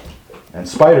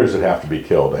spiders that have to be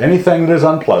killed. Anything that is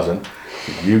unpleasant,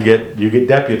 you get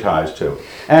deputized to.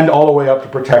 And all the way up to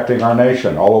protecting our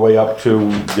nation, all the way up to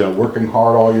working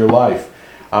hard all your life.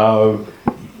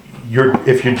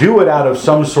 If you do it out of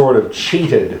some sort of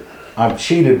I'm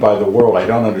cheated by the world, I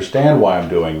don't understand why I'm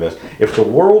doing this. If the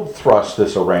world thrusts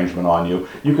this arrangement on you,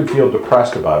 you can feel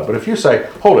depressed about it. But if you say,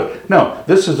 hold it, no,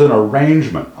 this is an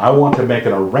arrangement. I want to make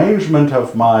an arrangement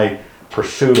of my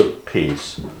pursuit of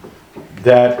peace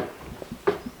that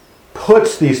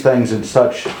puts these things in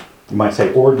such, you might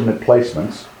say, ordinate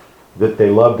placements, that they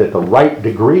loved at the right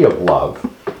degree of love,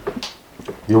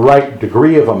 the right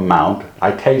degree of amount.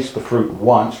 I taste the fruit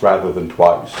once rather than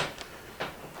twice.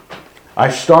 I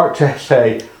start to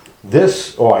say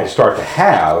this, or I start to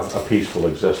have a peaceful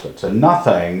existence. And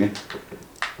nothing,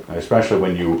 especially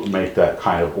when you make that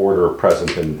kind of order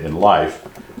present in life,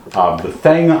 the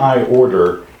thing I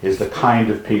order is the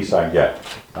kind of peace I get.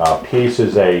 Peace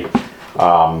is a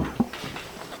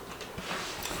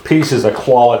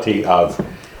quality of,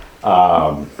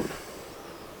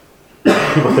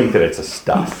 people think that it's a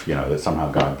stuff, that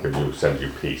somehow God sends you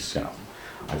peace,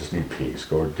 I just need peace.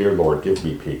 Go, dear Lord, give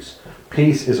me peace.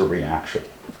 Peace is a reaction.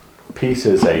 Peace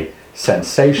is a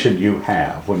sensation you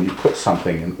have when you put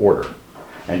something in order.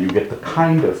 And you get the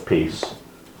kind of peace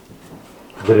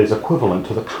that is equivalent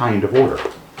to the kind of order.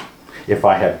 If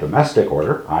I have domestic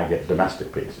order, I get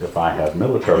domestic peace. If I have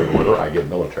military order, I get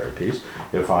military peace.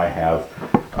 If I have,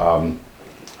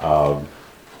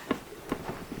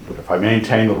 if I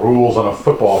maintain the rules on a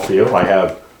football field, I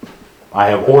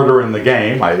have order in the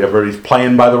game. Everybody's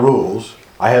playing by the rules.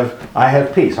 I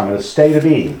have peace. I'm in a state of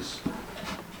ease.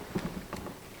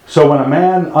 So when a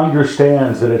man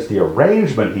understands that it's the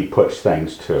arrangement he puts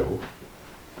things to,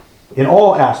 in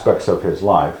all aspects of his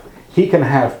life, he can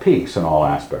have peace in all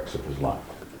aspects of his life.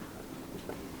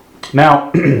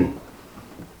 Now,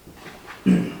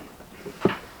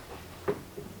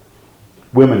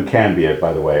 women can be,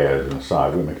 by the way, as an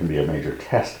aside, women can be a major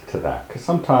test to that. Because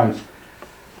sometimes,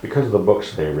 because of the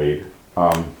books they read,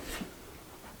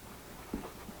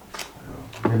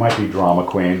 they might be drama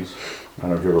queens. I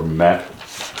don't know if you ever met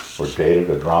or dated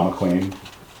a drama queen.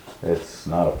 It's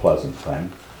not a pleasant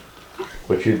thing.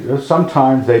 But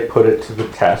sometimes they put it to the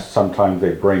test. Sometimes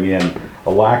they bring in a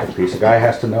lack of peace. A guy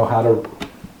has to know how to,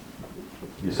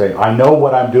 you say, I know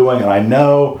what I'm doing and I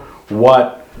know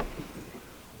what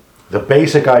the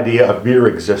basic idea of mere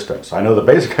existence. I know the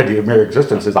basic idea of mere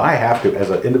existence is I have to, as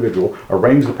an individual,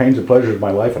 arrange the pains and pleasures of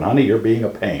my life, and honey, you're being a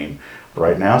pain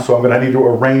right now, so I'm going to need to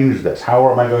arrange this.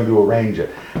 How am I going to arrange it?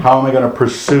 How am I going to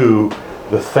pursue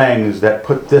the things that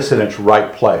put this in its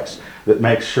right place, that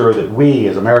makes sure that we,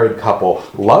 as a married couple,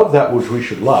 love that which we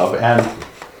should love, and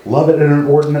love it in an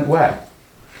ordinate way,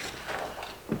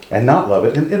 and not love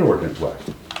it in an inordinate way.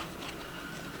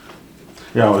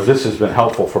 You know, this has been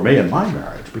helpful for me in my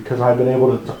marriage because I've been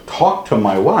able to talk to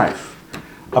my wife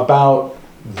about,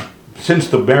 since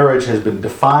the marriage has been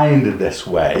defined this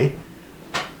way,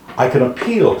 I can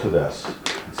appeal to this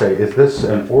and say, is this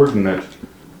an ordinate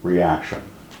reaction?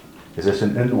 Is this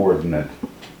an inordinate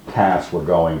task we're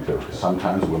going to? Because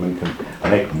sometimes women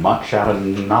can make much out of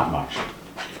not much.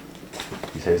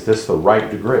 You say, is this the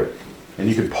right degree? And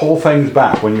you can pull things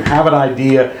back. When you have an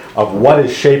idea of what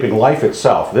is shaping life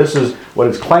itself, this is what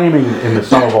it's claiming in the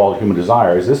sum of all human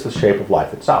desire, is this the shape of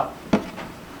life itself?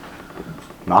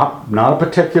 Not a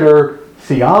particular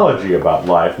theology about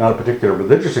life, not a particular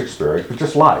religious experience, but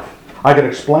just life. I can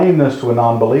explain this to a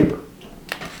non-believer.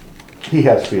 He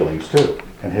has feelings too,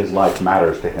 and his life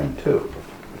matters to him too.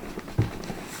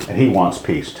 And he wants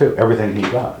peace too, everything he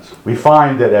does. We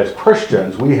find that as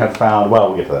Christians, we have found, well,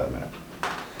 we'll get to that in a minute.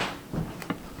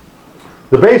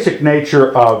 The basic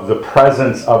nature of the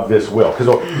presence of this will,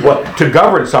 because to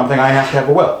govern something, I have to have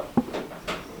a will.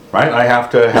 Right? I have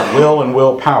to have will and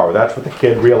willpower. That's what the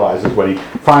kid realizes when he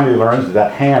finally learns that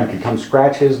that hand can come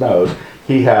scratch his nose.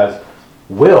 He has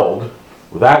willed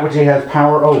that which he has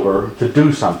power over to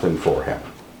do something for him.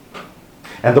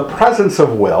 And the presence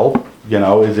of will, you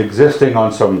know, is existing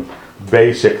on some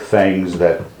basic things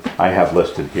that I have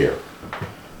listed here.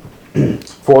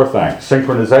 4 things: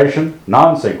 synchronization,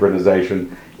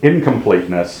 non-synchronization,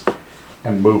 incompleteness,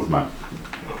 and movement.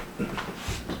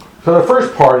 So the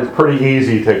first part is pretty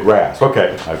easy to grasp.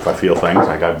 Okay, I feel things,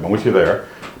 I'm with you there.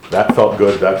 That felt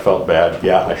good, that felt bad.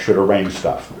 Yeah, I should arrange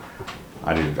stuff.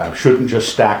 I shouldn't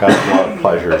just stack up a lot of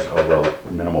pleasures over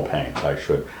minimal pains. I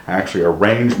should actually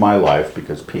arrange my life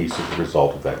because peace is the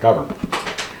result of that government.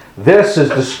 This is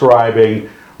describing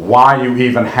why you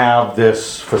even have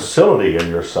this facility in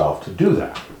yourself to do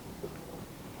that.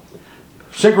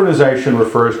 Synchronization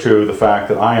refers to the fact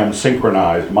that I am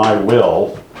synchronized, my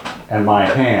will and my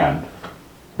hand,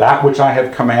 that which I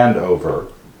have command over,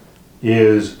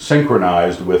 is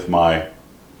synchronized with my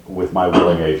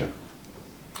willing agent.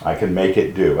 I can make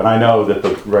it do. And I know that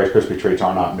the Rice Krispie treats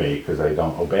are not me because they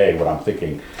don't obey what I'm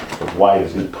thinking of why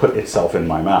doesn't it put itself in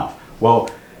my mouth.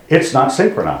 Well, it's not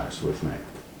synchronized with me.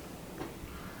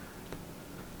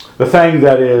 The thing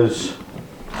that is,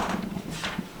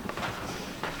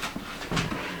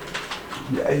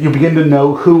 you begin to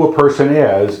know who a person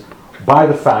is by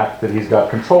the fact that he's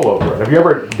got control over it. Have you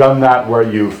ever done that where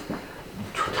you've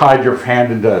tied your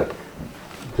hand into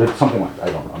something like,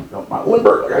 I don't know, I'm not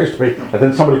limber like I used to be, and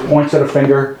then somebody points at a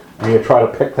finger and you try to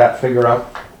pick that finger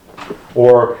up?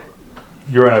 Or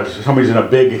somebody's in a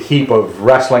big heap of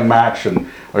wrestling match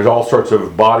and there's all sorts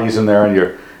of bodies in there and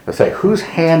you say, whose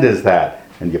hand is that?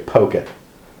 And you poke it.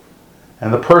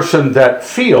 And the person that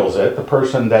feels it, the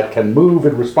person that can move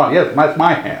and respond, yes, that's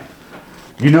my hand.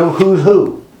 You know who's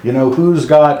who. You know who's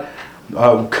got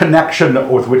connection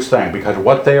with which thing, because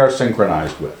what they are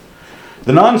synchronized with.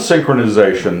 The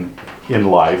non-synchronization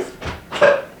in life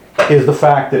is the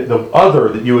fact that the other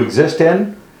that you exist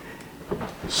in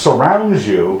surrounds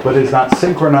you, but is not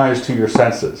synchronized to your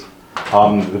senses.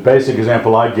 The basic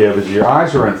example I give is your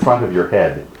eyes are in front of your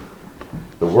head.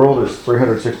 The world is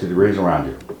 360 degrees around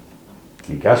you.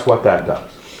 And guess what that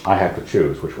does? I have to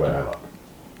choose which way I look.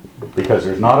 Because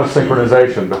there's not a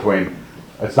synchronization between,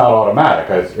 it's not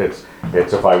automatic. It's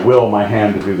if I will my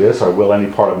hand to do this, or will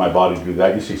any part of my body to do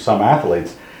that. You see some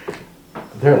athletes,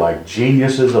 they're like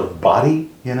geniuses of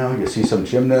body. You know, you see some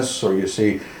gymnasts, or you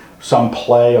see some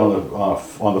play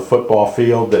on the football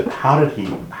field. That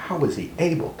how was he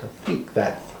able to think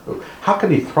that through? How can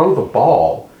he throw the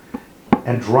ball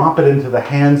and drop it into the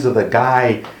hands of the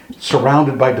guy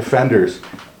surrounded by defenders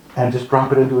and just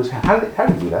drop it into his hand? How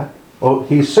did he do that? Well,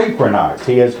 he's synchronized.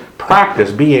 He has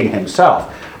practiced being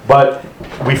himself. But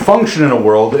we function in a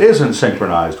world that isn't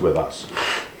synchronized with us.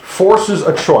 Forces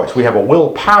a choice. We have a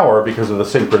willpower because of the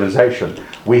synchronization.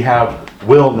 We have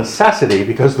will necessity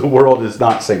because the world is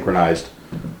not synchronized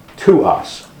to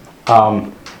us.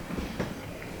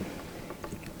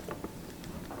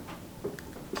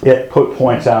 It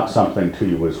points out something to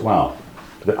you as well,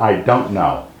 that I don't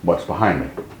know what's behind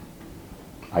me.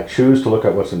 I choose to look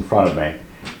at what's in front of me,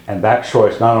 and that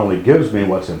choice not only gives me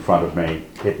what's in front of me,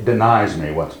 it denies me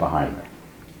what's behind me.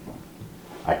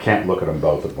 I can't look at them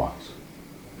both at once.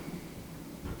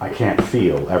 I can't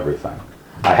feel everything.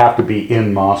 I have to be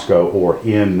in Moscow or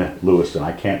in Lewiston.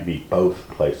 I can't be both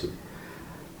places.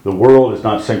 The world is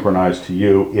not synchronized to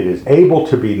you. It is able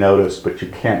to be noticed, but you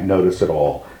can't notice it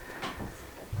all.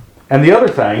 And the other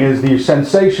thing is the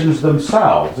sensations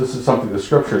themselves. This is something the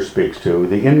Scripture speaks to,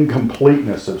 the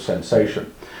incompleteness of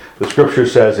sensation. The Scripture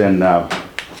says in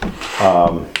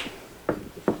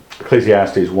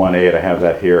Ecclesiastes 1:8, I have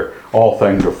that here, all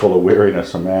things are full of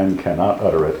weariness, a man cannot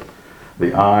utter it.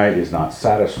 The eye is not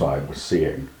satisfied with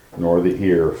seeing, nor the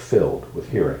ear filled with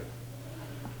hearing.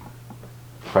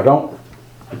 If I don't,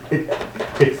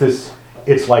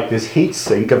 it's like this heat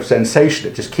sink of sensation.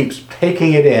 It just keeps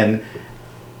taking it in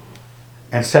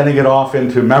and sending it off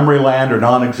into memory land or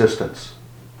non-existence.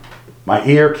 My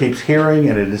ear keeps hearing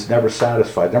and it is never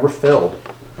satisfied, never filled.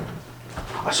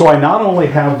 So I not only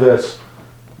have this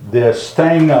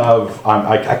thing of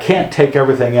I can't take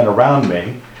everything in around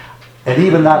me, and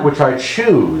even that which I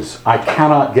choose, I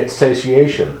cannot get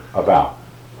satiation about.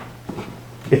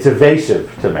 It's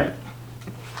evasive to me.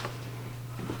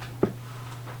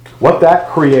 What that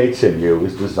creates in you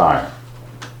is desire.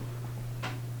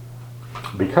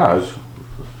 Because,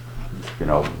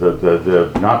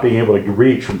 the not being able to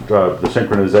reach the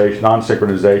synchronization,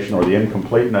 non-synchronization, or the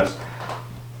incompleteness,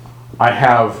 I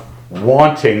have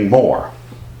wanting more.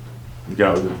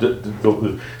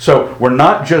 So we're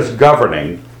not just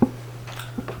governing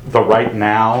the right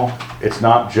now. It's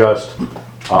not just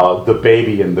the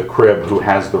baby in the crib who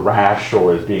has the rash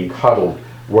or is being cuddled,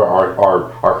 where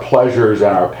our pleasures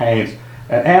and our pains.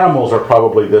 And animals are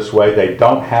probably this way. They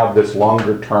don't have this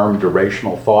longer-term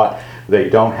durational thought. They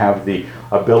don't have the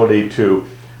ability to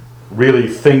really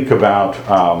think about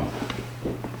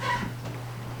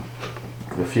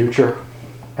the future.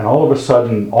 And all of a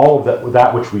sudden,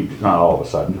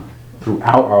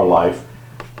 throughout our life,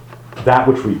 that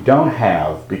which we don't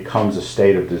have becomes a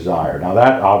state of desire. Now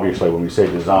that, obviously, when we say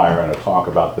desire and I talk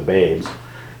about the babes,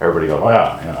 everybody goes, oh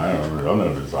yeah, I don't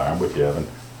know desire, I'm with you, Evan.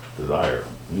 Desire.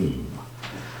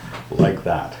 Like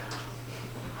that.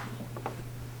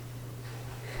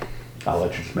 I'll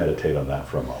let you just meditate on that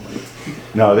for a moment.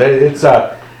 No, it's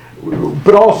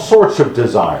but all sorts of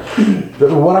desire.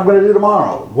 What I'm going to do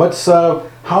tomorrow.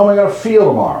 How am I going to feel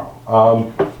tomorrow?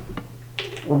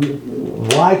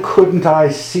 Why couldn't I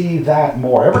see that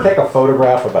more? Ever take a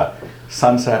photograph of a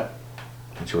sunset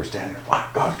that you were standing there? Oh,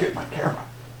 God, get my camera.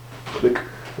 Look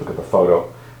at the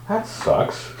photo. That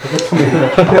sucks.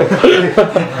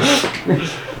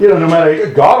 No matter, you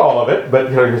got all of it,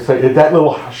 but you say that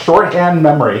little shorthand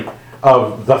memory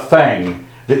of the thing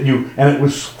and it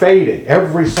was fading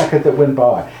every second that went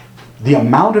by. The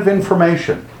amount of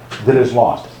information that is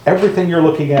lost, everything you're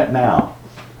looking at now,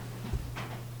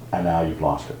 and now you've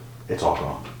lost it. It's all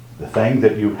gone. The thing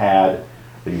that you had,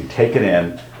 that you'd taken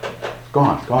in,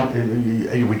 gone.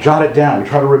 We jot it down. We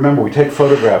try to remember. We take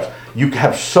photographs. You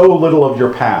have so little of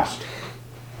your past.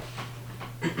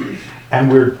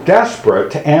 And we're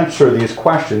desperate to answer these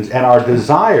questions, and our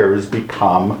desires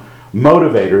become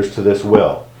motivators to this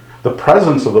will. The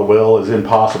presence of the will is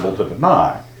impossible to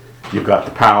deny. You've got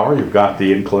the power, you've got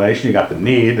the inclination, you've got the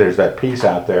need, there's that piece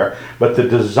out there. But the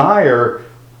desire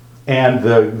and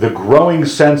the growing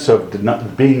sense of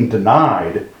being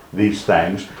denied these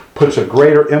things puts a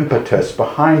greater impetus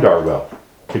behind our will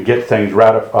to get things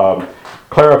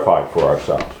clarified for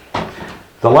ourselves.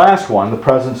 The last one, the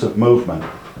presence of movement.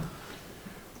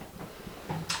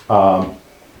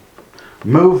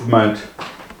 Movement.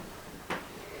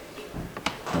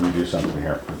 Let me do something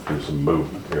here. Let's do some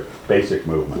movement here. Basic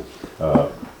movement.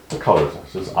 The colors.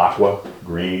 This is aqua,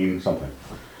 green, something.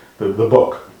 The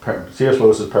book, C.S.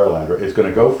 Lewis's Perelandra, is going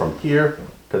to go from here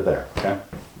to there. Okay?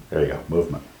 There you go.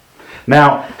 Movement.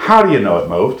 Now, how do you know it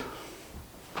moved?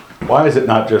 Why is it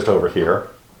not just over here?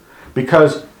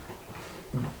 Because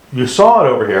you saw it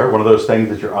over here, one of those things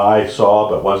that your eye saw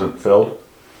but wasn't filled.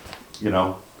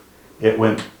 It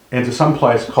went into some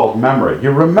place called memory.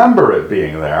 You remember it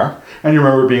being there, and you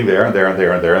remember it being there, and there, and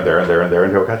there, and there, and there, and there, and there,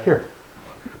 until it got here.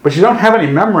 But you don't have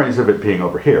any memories of it being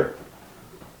over here.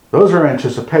 Those are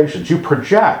anticipations. You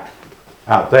project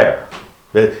out there.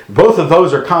 Both of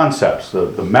those are concepts.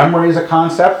 The memory is a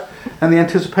concept, and the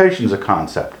anticipation is a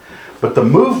concept. But the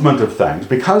movement of things,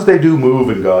 because they do move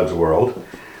in God's world,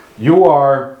 you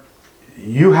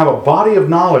have a body of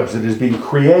knowledge that is being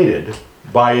created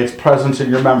by its presence in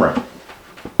your memory.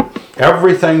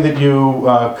 Everything that you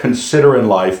consider in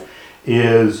life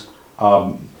is,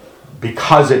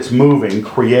 because it's moving,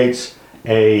 creates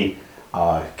a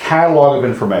catalog of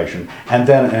information and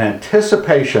then an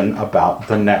anticipation about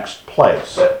the next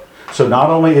place. So not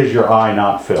only is your eye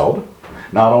not filled,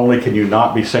 Not only can you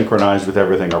not be synchronized with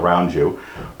everything around you,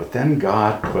 but then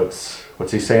God puts,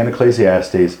 what's he say in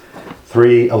Ecclesiastes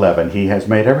 3:11? He has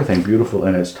made everything beautiful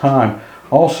in his time.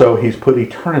 Also, he's put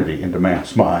eternity into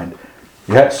man's mind,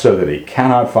 yet so that he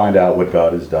cannot find out what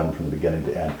God has done from the beginning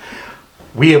to end.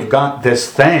 We have got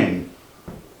this thing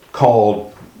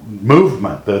called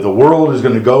movement. The world is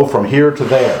going to go from here to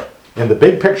there. In the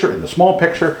big picture, in the small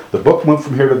picture, the book went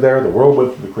from here to there, the world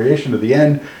went from the creation to the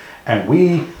end, and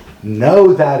we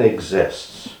know that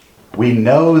exists. We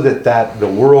know that the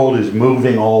world is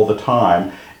moving all the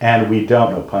time, and we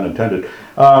don't, no pun intended,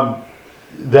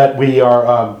 that we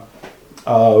are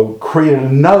creating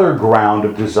another ground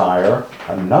of desire,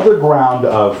 another ground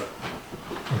of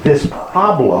this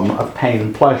problem of pain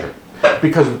and pleasure.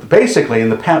 Because basically in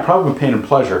the problem of pain and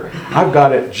pleasure, I've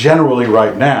got it generally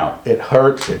right now. It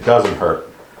hurts, it doesn't hurt.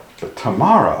 But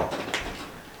tomorrow,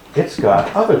 it's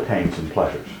got other pains and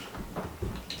pleasures.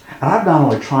 And I'm not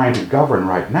only trying to govern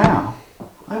right now,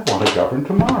 I want to govern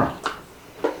tomorrow.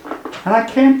 And I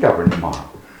can't govern tomorrow.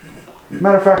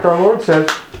 Matter of fact, our Lord says,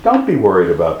 don't be worried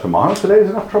about tomorrow. Today is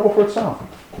enough trouble for itself.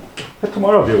 Let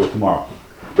tomorrow deal with tomorrow.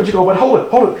 But you go, but hold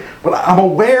it. But I'm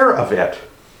aware of it.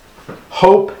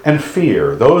 Hope and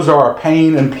fear, those are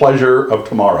pain and pleasure of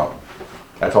tomorrow.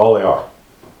 That's all they are.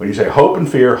 When you say hope and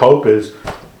fear, hope is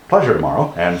pleasure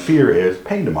tomorrow, and fear is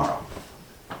pain tomorrow.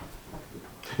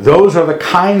 Those are the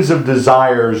kinds of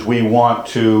desires we want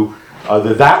to,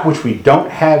 that which we don't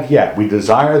have yet. We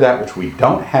desire that which we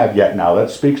don't have yet. Now that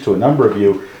speaks to a number of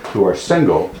you who are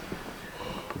single,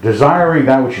 desiring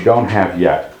that which you don't have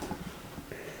yet.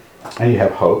 And you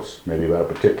have hopes, maybe about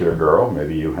a particular girl,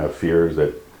 maybe you have fears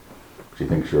that she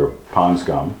thinks you're a pond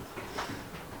scum.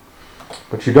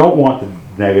 But you don't want the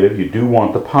negative, you do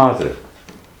want the positive.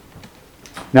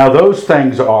 Now those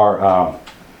things are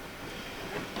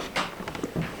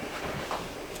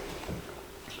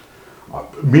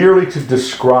merely to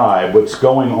describe what's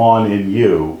going on in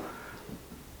you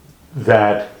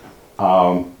that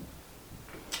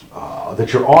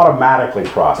that you're automatically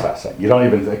processing. You don't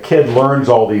even, a kid learns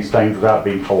all these things without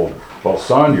being told, well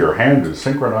son, your hand is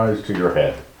synchronized to your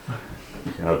head.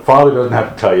 You know, father doesn't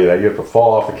have to tell you that. You have to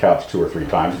fall off the couch 2 or 3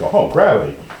 times and go, oh,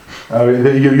 gravity.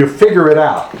 You figure it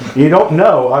out. You don't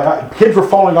know. Kids were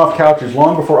falling off couches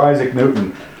long before Isaac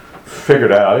Newton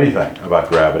figured out anything about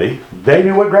gravity. They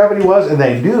knew what gravity was, and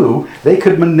they knew they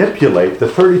could manipulate the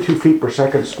 32 feet per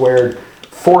second squared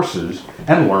forces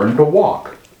and learn to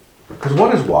walk. Because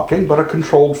what is walking but a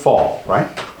controlled fall, right?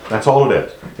 That's all it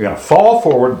is. You're going to fall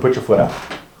forward and put your foot out.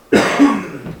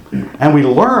 And we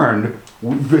learned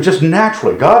just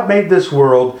naturally. God made this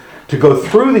world to go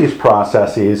through these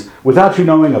processes without you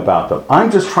knowing about them.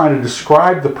 I'm just trying to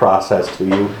describe the process to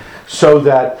you so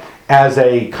that as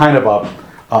a kind of a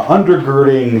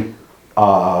undergirding,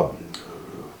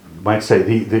 might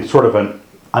say the sort of an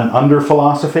under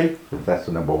philosophy, if that's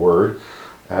the number word,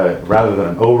 rather than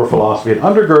an over philosophy, an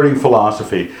undergirding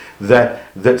philosophy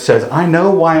that says, I know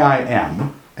why I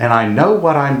am and I know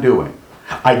what I'm doing.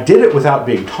 I did it without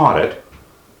being taught it.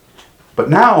 But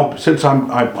now, since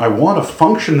I want to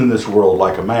function in this world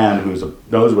like a man who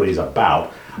knows what he's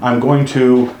about, I'm going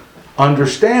to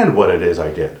understand what it is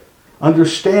I did.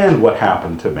 Understand what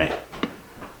happened to me.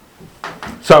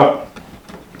 So,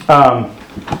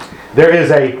 there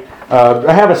is I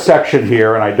have a section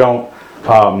here, and I don't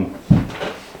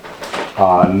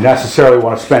necessarily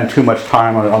want to spend too much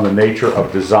time on the nature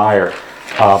of desire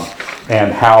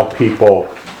and how people...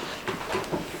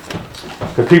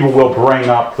 Because people will bring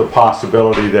up the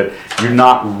possibility that you're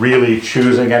not really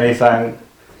choosing anything.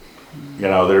 You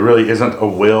know, there really isn't a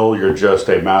will, you're just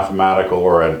a mathematical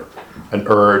or an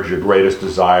urge, your greatest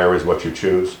desire is what you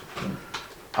choose.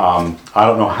 I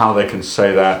don't know how they can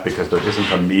say that because there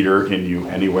isn't a meter in you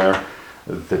anywhere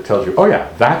that tells you, oh yeah,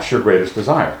 that's your greatest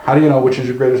desire. How do you know which is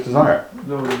your greatest desire?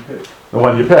 The one you pick. The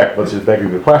one you pick. Let's just beg you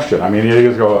the question. I mean, you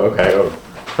just go, okay, oh,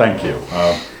 thank you.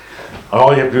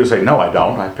 All you have to do is say, no, I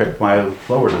don't. I picked my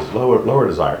lower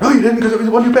desire. No, you didn't because it was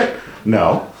the one you picked.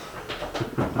 No.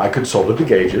 I consulted the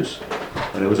gauges,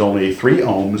 and it was only 3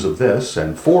 ohms of this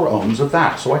and 4 ohms of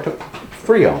that. So I took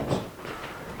 3 ohms.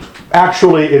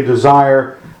 Actually, a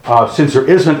desire, since there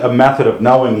isn't a method of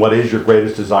knowing what is your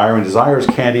greatest desire, and desires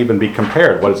can't even be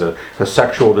compared. What is a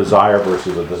sexual desire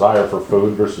versus a desire for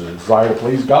food versus a desire to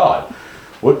please God?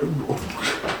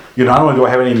 Not only do I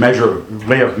have any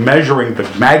way of measuring the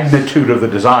magnitude of the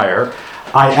desire,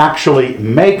 I actually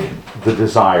make the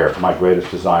desire my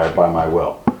greatest desire by my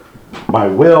will. My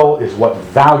will is what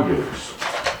values.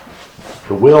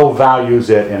 The will values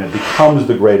it, and it becomes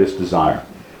the greatest desire.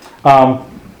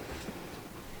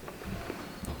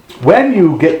 When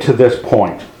you get to this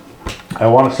point, I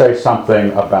want to say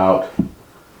something about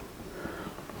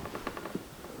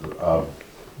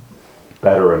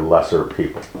better and lesser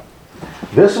people.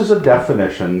 This is a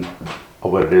definition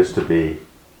of what it is to be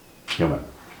human.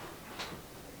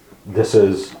 This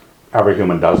is, every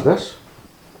human does this.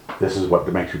 This is what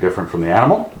makes you different from the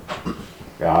animal.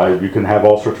 You can have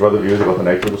all sorts of other views about the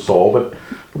nature of the soul, but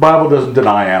the Bible doesn't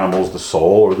deny animals the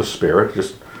soul or the spirit.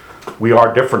 Just we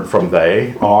are different from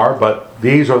they are, but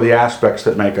these are the aspects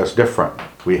that make us different.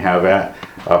 We have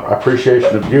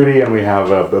appreciation of beauty, and we have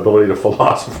the ability to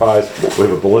philosophize. We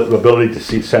have the ability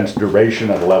to sense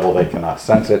duration at a level they cannot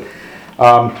sense it.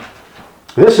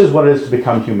 This is what it is to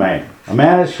become humane. A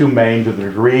man is humane to the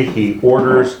degree he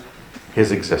orders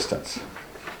his existence.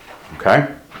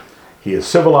 Okay? He is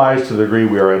civilized to the degree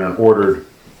we are in an ordered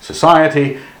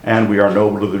society, and we are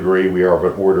noble to the degree we are of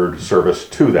an ordered service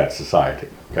to that society.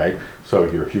 Okay?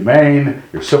 So you're humane,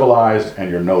 you're civilized,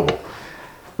 and you're noble.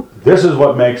 This is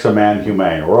what makes a man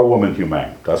humane, or a woman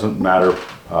humane. Doesn't matter.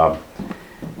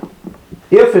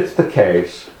 If it's the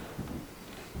case,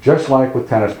 just like with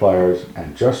tennis players,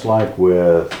 and just like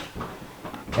with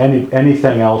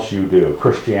anything else you do,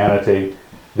 Christianity,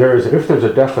 if there's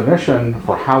a definition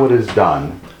for how it is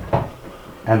done,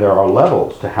 and there are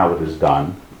levels to how it is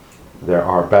done, there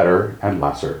are better and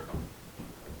lesser,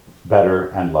 better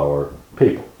and lower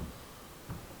people.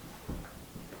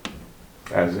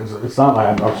 It's not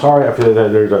like, I'm sorry if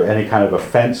there's any kind of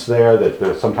offense there,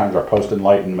 that sometimes our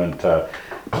post-enlightenment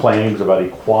claims about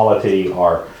equality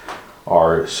are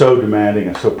so demanding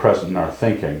and so present in our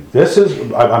thinking.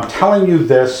 I'm telling you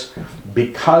this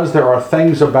because there are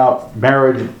things about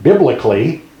marriage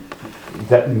biblically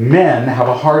that men have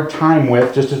a hard time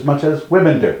with just as much as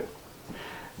women do.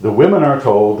 The women are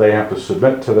told they have to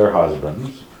submit to their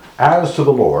husbands as to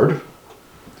the Lord.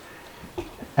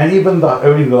 And even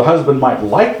the husband might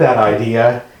like that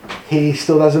idea, he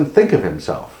still doesn't think of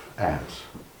himself as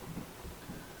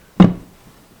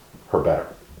her better.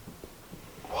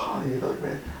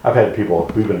 I've had people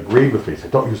who've been agreed with me say,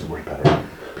 don't use the word better.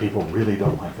 People really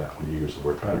don't like that when you use the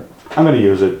word better. I'm going to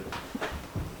use it.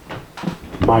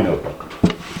 My notebook.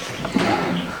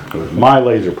 It was my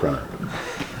laser printer.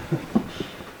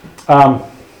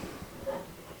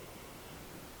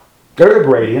 There's a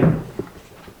gradient.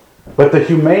 But the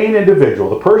humane individual,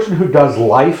 the person who does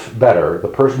life better, the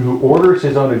person who orders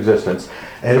his own existence,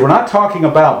 and we're not talking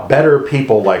about better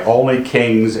people like only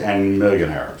kings and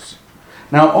millionaires.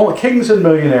 Now, only kings and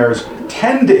millionaires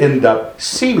tend to end up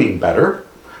seeming better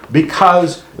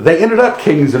because they ended up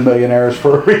kings and millionaires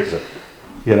for a reason.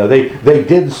 You know, they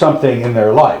did something in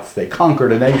their life. They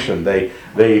conquered a nation. They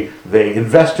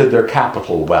invested their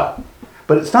capital well.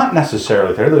 But it's not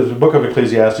necessarily there. There's a book of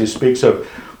Ecclesiastes speaks of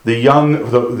the young,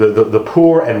 the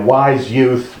poor and wise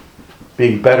youth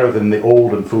being better than the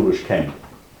old and foolish king.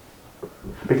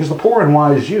 Because the poor and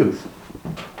wise youth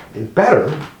is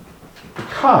better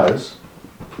because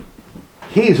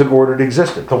he's an ordered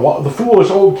existence. The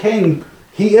foolish old king,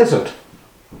 he isn't.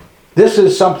 This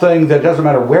is something that doesn't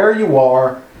matter where you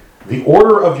are, the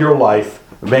order of your life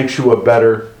makes you a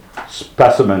better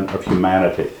specimen of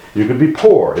humanity. You can be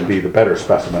poor and be the better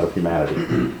specimen of humanity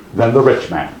than the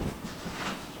rich man.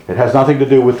 It has nothing to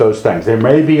do with those things. There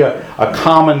may be a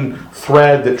common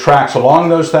thread that tracks along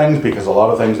those things because a lot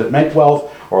of things that make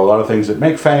wealth or a lot of things that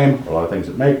make fame, or a lot of things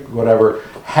that make whatever,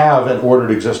 have an ordered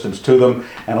existence to them,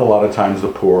 and a lot of times the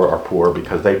poor are poor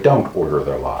because they don't order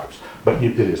their lives. But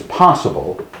it is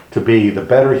possible to be the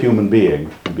better human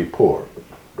being and be poor.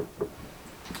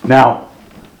 Now,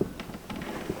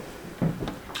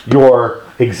 your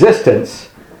existence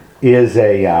is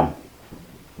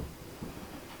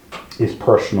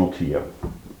personal to you.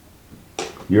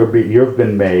 You've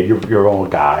been made. You're all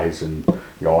guys, and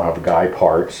you all have guy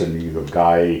parts, and you have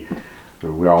guy.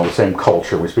 We're all the same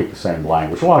culture. We speak the same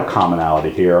language. A lot of commonality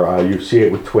here. You see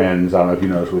it with twins. I don't know if you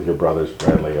noticed with your brothers,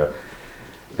 Bradley.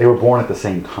 They were born at the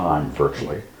same time,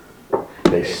 virtually.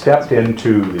 They stepped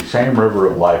into the same river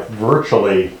of life,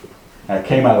 virtually, and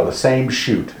came out of the same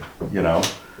chute, you know.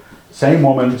 Same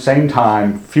woman, same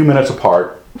time, few minutes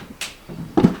apart.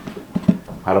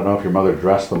 I don't know if your mother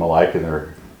dressed them alike in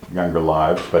their younger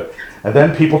lives, and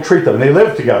then people treat them, and they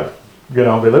live together. You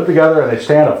know, they live together and they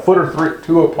stand a foot or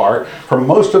two apart for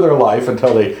most of their life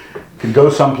until they can go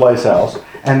someplace else.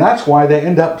 And that's why they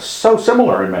end up so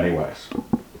similar in many ways.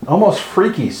 Almost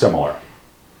freaky similar.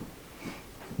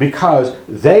 Because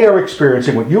they are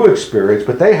experiencing what you experience,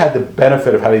 but they had the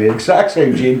benefit of having the exact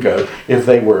same gene code if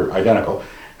they were identical.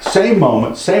 Same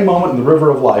moment in the river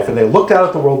of life, and they looked out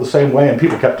at the world the same way, and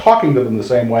people kept talking to them the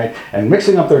same way, and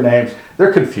mixing up their names.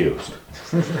 They're confused.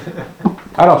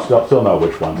 I don't still know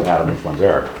which one's Adam, which one's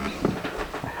Eric.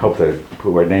 hope they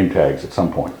put our name tags at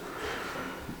some point.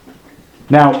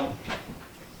 Now,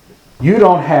 you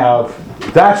don't have,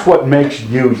 that's what makes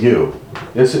you you.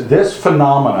 This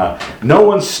phenomena, no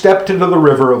one stepped into the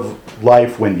river of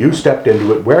life when you stepped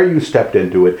into it, where you stepped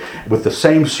into it, with the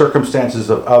same circumstances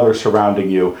of others surrounding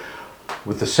you,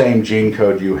 with the same gene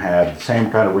code you had, the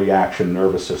same kind of reaction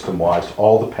nervous system wise,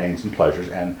 all the pains and pleasures,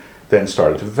 and then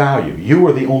started to value. You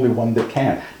are the only one that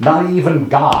can. Not even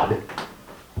God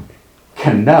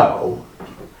can know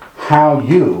how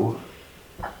you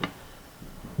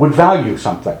would value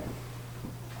something.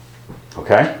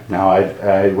 Okay? Now,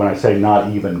 when I say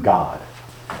not even God,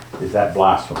 is that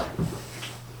blasphemy?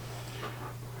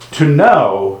 To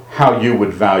know how you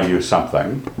would value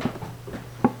something,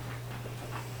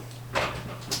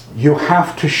 you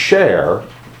have to share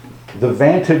the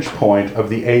vantage point of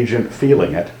the agent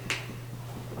feeling it,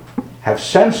 have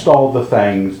sensed all the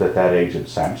things that that agent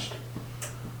sensed,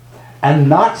 and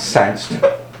not sensed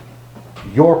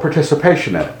your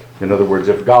participation in it. In other words,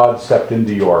 if God stepped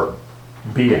into your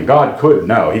being, God could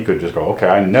know. He could just go, okay,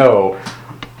 I know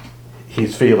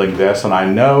he's feeling this, and I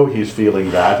know he's feeling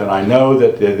that, and I know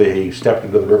that he stepped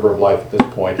into the river of life at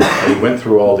this point, and he went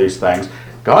through all these things.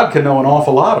 God can know an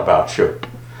awful lot about you,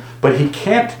 but he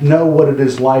can't know what it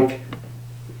is like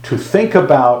to think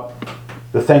about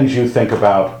the things you think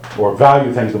about, or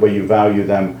value things the way you value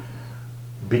them,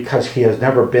 because he has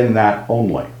never been that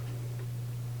only.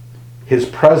 His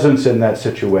presence in that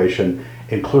situation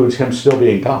includes him still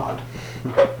being God.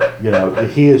 You know,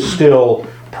 he is still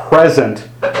present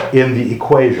in the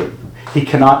equation. He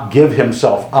cannot give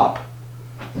himself up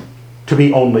to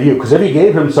be only you. Because if he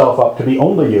gave himself up to be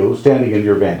only you, standing in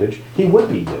your vantage, he would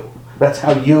be you. That's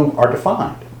how you are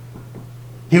defined.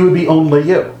 He would be only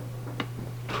you.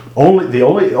 The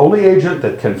only agent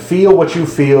that can feel what you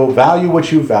feel, value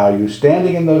what you value,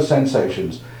 standing in those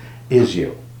sensations, is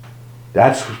you.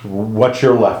 That's what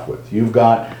you're left with. You've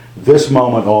got this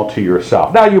moment all to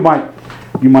yourself. Now you might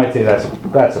think that's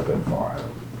a bit far.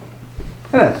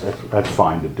 That's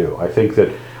fine to do. I think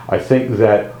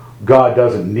that God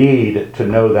doesn't need to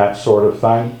know that sort of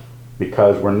thing,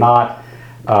 because we're not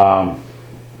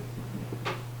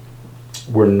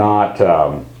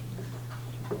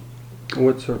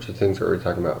What sorts of things are we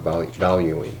talking about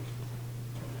valuing?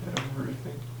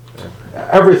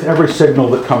 every signal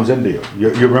that comes into you.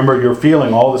 You remember, you're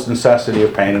feeling all this necessity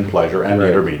of pain and pleasure and Right.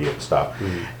 intermediate stuff.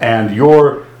 Mm-hmm. And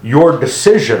your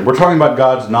decision, we're talking about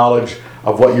God's knowledge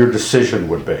of what your decision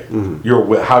would be,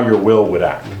 mm-hmm. How your will would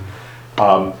act.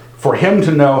 Mm-hmm. For him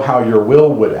to know how your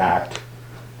will would act,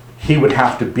 he would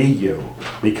have to be you,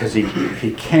 because he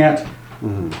can't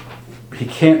mm-hmm. he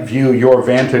can't view your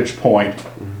vantage point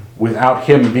mm-hmm. without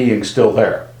him being still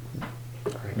there.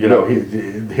 You know,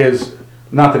 his,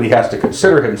 not that he has to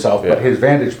consider himself, but his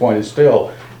vantage point is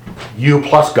still you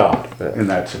plus God in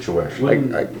that situation.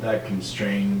 Wouldn't that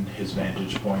constrain his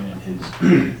vantage point and his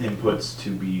inputs to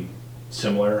be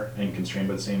similar and constrained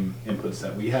by the same inputs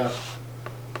that we have?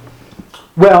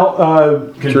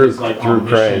 Well, Could his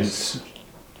omniscience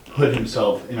put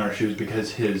himself in our shoes,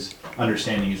 because his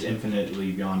understanding is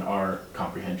infinitely beyond our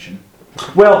comprehension?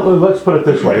 Well, let's put it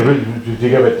this way. To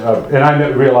give it, and I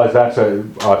realize that's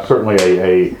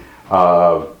certainly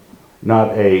not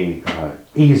a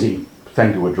easy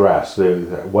thing to address.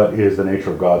 What is the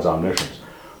nature of God's omniscience?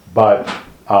 But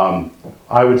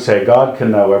I would say God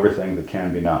can know everything that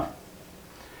can be known.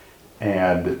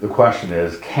 And the question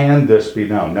is, can this be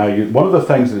known? Now, one of the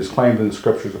things that is claimed in the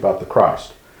scriptures about the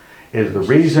Christ is the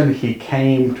reason he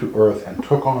came to earth and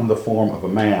took on the form of a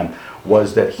man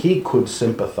was that he could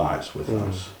sympathize with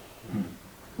us.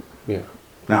 Yeah.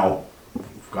 Now,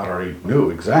 God already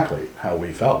knew exactly how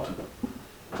we felt.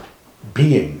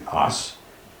 Being us,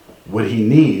 would he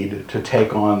need to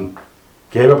take on,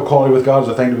 gave up equality with God as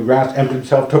a thing to be grasped, emptied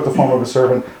himself, took the form of a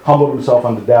servant, humbled himself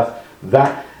unto death?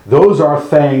 Those are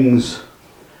things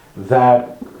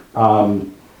that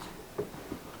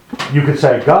you could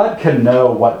say God can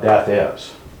know what death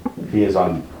is. He is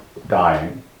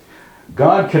undying.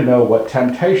 God can know what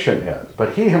temptation is,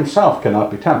 but he himself cannot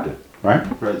be tempted, right?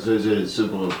 Right, so is it as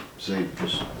simple to say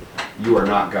just, you are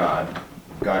not God,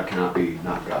 God cannot be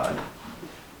not God?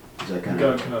 Is that kind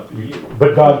God of... cannot be you.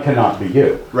 But God cannot be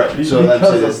you. Right, so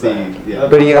that's the... Yeah.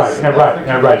 But he has,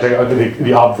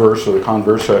 The obverse or the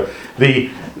converse.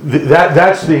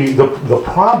 That's the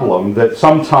problem that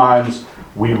sometimes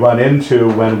we run into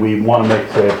when we want to make,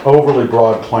 say, an overly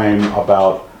broad claim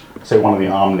about, say, one of the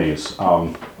omnis.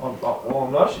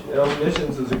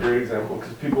 Omniscience is a great example,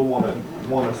 because people want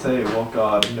to say, well,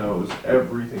 God knows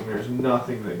everything. There's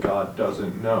nothing that God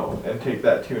doesn't know, and take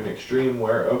that to an extreme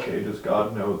where, okay, does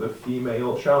God know the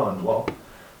female Sean? Well,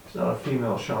 He's not a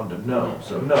female Shonda, no.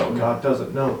 So no, God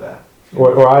doesn't know that.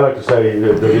 Or I like to say,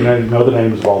 does he know the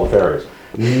names of all the fairies?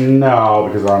 No,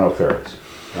 because there are no fairies.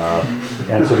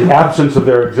 And so the absence of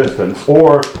their existence,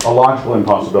 or a logical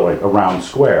impossibility, a round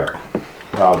square,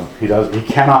 he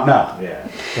cannot know. Yeah.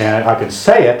 And I could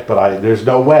say it, but there's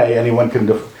no way anyone can,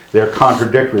 they're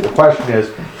contradictory. The question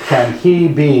is, can he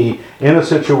be in a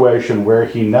situation where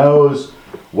he knows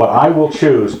what I will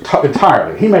choose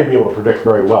entirely? He may be able to predict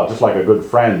very well, just like a good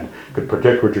friend could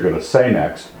predict what you're going to say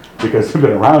next, because they've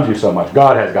been around you so much.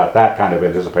 God has got that kind of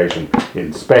anticipation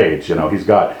in spades, he's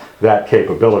got that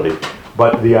capability.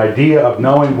 But the idea of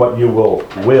knowing what you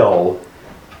will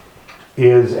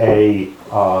is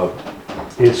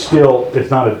it's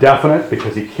not a definite,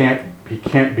 because he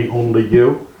can't be only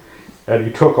you. And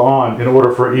he took on, in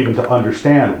order for even to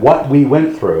understand what we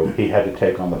went through, he had to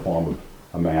take on the form of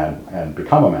a man and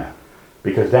become a man.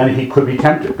 Because then he could be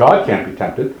tempted. God can't be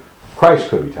tempted. Christ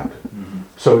could be tempted.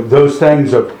 So those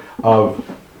things of,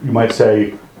 you might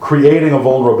say, creating a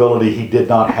vulnerability he did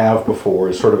not have before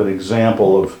is sort of an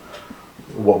example of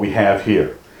what we have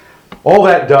here. All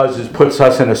that does is puts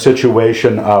us in a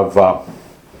situation of,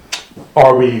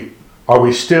 are we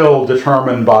still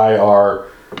determined by our,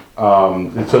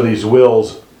 and so these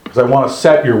wills, because I want to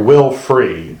set your will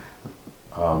free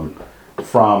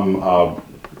from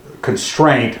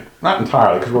constraint, not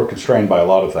entirely, because we're constrained by a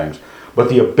lot of things, but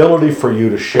the ability for you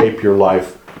to shape your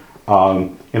life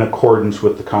in accordance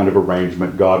with the kind of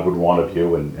arrangement God would want of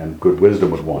you and good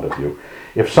wisdom would want of you.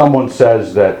 If someone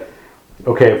says that,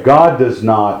 okay, if God does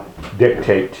not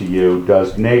dictate to you,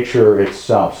 does nature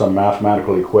itself, some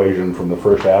mathematical equation from the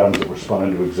first atoms that were spun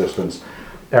into existence,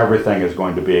 everything is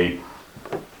going to be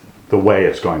the way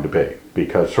it's going to be,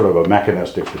 because sort of a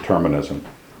mechanistic determinism.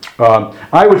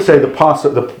 I would say the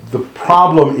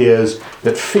problem is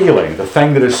that feeling, the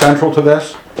thing that is central to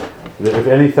this, if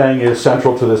anything is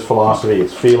central to this philosophy,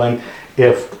 it's feeling.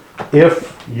 If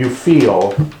you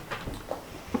feel,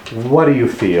 what do you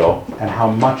feel, and how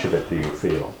much of it do you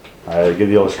feel? I give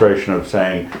the illustration of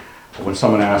saying, when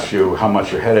someone asks you how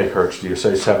much your headache hurts, do you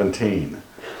say 17?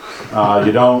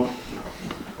 You don't,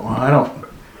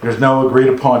 there's no agreed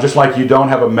upon, just like you don't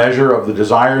have a measure of the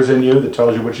desires in you that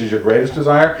tells you which is your greatest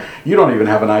desire, you don't even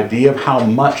have an idea of how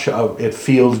much of it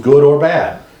feels good or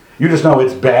bad. You just know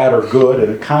it's bad or good,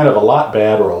 and kind of a lot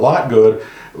bad or a lot good.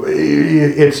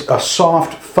 It's a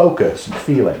soft focus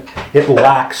feeling. It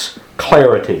lacks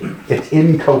clarity. It's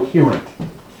incoherent.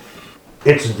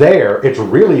 It's there. It's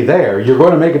really there. You're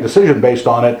going to make a decision based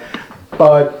on it,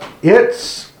 but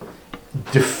its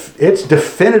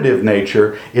definitive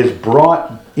nature is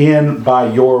brought in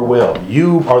by your will.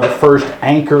 You are the first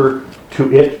anchor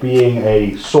to it being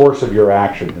a source of your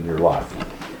action in your life.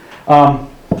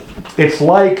 It's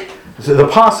like the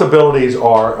possibilities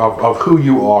of who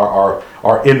you are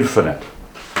infinite.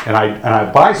 And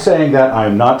I by saying that,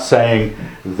 I'm not saying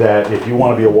that if you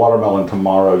want to be a watermelon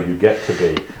tomorrow, you get to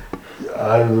be.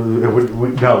 The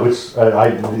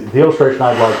illustration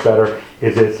I'd like better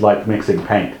is it's like mixing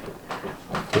paint.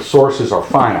 The sources are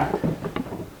finite.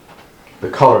 The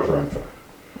colors are infinite.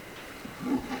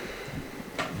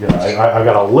 I've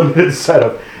got a limited set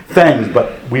of things,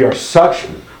 but we are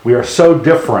so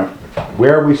different.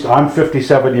 I'm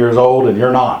 57 years old and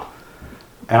you're not.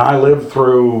 And I lived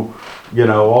through,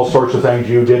 all sorts of things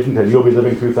you didn't, and you'll be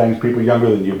living through things people younger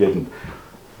than you didn't.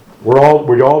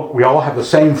 We all have the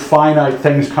same finite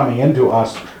things coming into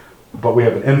us, but we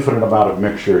have an infinite amount of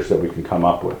mixtures that we can come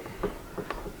up with.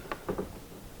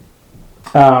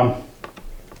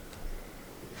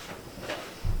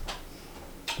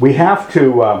 We have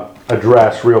to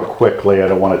address real quickly, I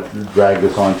don't want to drag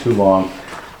this on too long,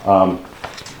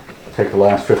 take the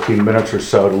last 15 minutes or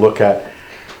so to look at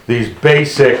these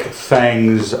basic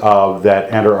things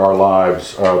that enter our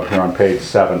lives here on page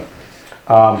 7.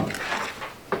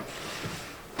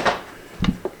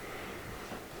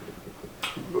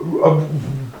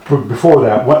 Before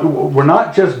that, we're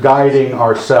not just guiding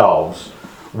ourselves,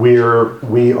 we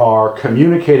are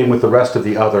communicating with the rest of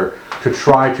the other to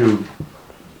try to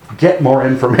get more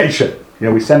information.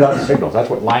 We send out signals. That's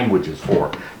what language is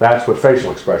for. That's what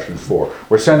facial expression is for.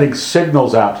 We're sending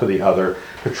signals out to the other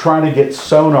to try to get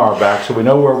sonar back so we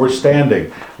know where we're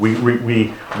standing. We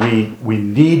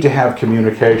need to have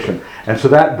communication. And so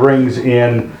that brings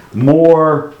in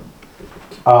more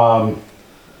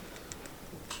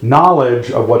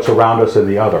knowledge of what's around us and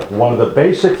the other. One of the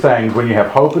basic things when you have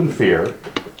hope and fear,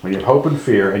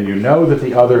 and you know that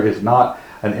the other is not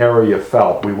an area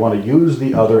felt, we want to use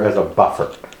the other as a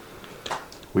buffer.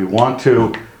 The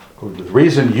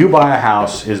reason you buy a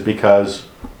house is because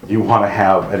you want to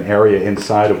have an area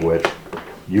inside of which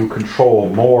you control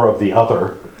more of the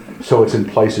other, so it's in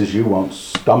places you won't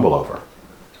stumble over.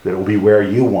 That it will be where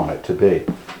you want it to be.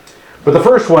 But the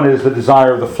first one is the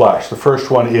desire of the flesh. The first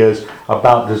one is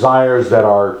about desires that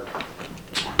are,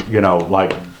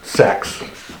 like sex,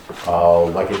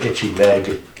 like an itchy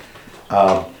leg.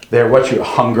 They're what you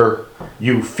hunger.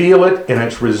 You feel it, and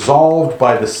it's resolved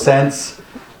by the sense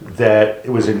that it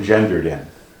was engendered in.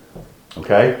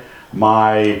 Okay?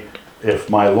 If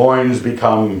my loins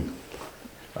become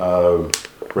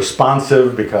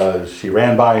responsive because she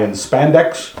ran by in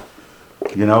spandex,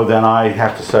 then I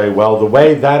have to say, well, the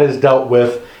way that is dealt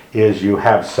with is you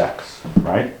have sex,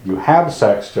 right? You have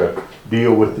sex to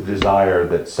deal with the desire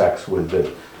that sex with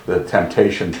the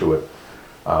temptation to it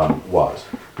was.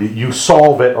 You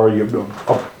solve it, or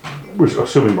we're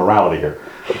assuming morality here.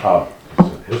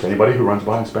 Is anybody who runs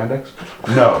by in spandex?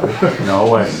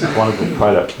 No way. I wanted to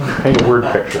try to paint a word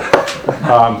picture.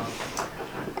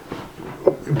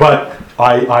 But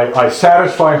I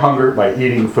satisfy hunger by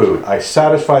eating food. I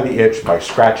satisfy the itch by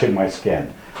scratching my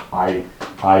skin.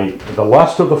 The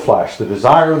lust of the flesh, the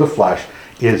desire of the flesh,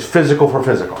 is physical for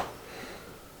physical.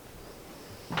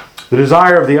 The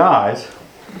desire of the eyes,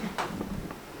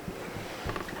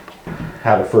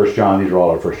 out of 1 John, these are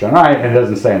all out of 1 John. And it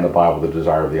doesn't say in the Bible the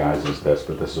desire of the eyes is this,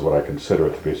 but this is what I consider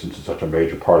it to be, since it's such a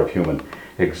major part of human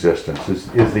existence, is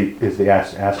the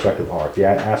aspect of art, the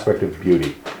aspect of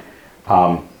beauty.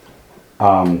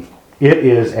 It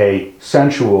is a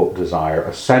sensual desire,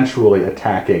 a sensually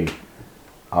attacking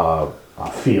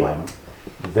feeling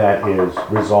that is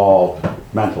resolved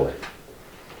mentally.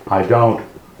 I don't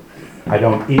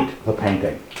eat the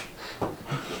painting.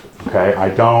 Okay, I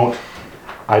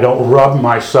don't rub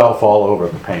myself all over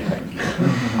the painting.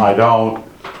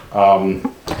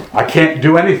 I can't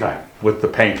do anything with the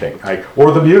painting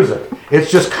or the music.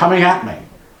 It's just coming at me.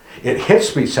 It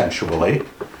hits me sensually,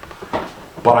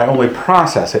 but I only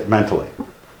process it mentally.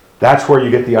 That's where you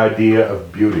get the idea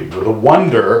of beauty. The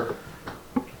wonder,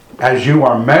 as you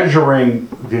are measuring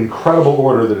the incredible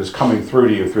order that is coming through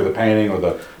to you through the painting or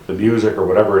the music or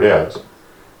whatever it is,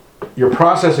 you're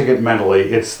processing it mentally.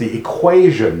 It's the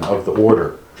equation of the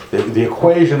order, the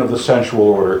equation of the sensual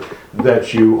order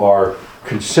that you are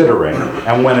considering.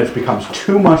 And when it becomes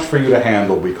too much for you to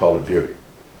handle, we call it beauty.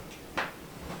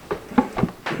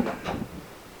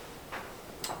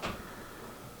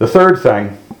 The third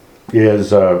thing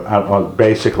is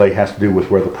basically has to do with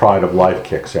where the pride of life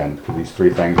kicks in. These three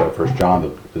things out of 1 John,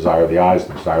 the desire of the eyes,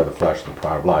 the desire of the flesh, the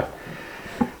pride of life.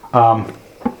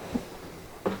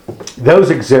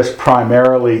 Those exist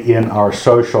primarily in our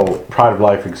pride of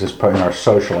life exists in our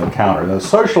social encounter. Now, the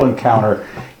social encounter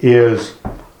is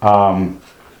out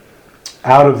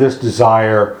of this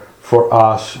desire for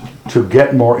us to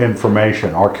get more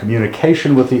information, our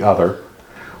communication with the other.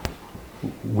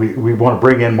 We want to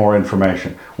bring in more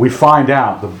information. We find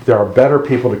out that there are better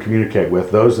people to communicate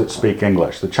with, those that speak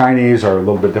English. The Chinese are a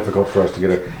little bit difficult for us to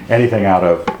get anything out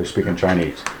of. They're speaking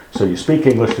Chinese. So you speak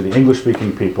English to the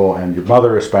English-speaking people, and your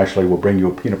mother especially will bring you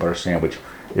a peanut butter sandwich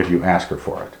if you ask her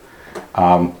for it.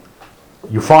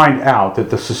 You find out that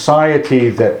the society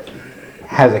that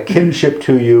has a kinship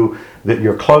to you, that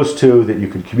you're close to, that you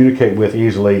can communicate with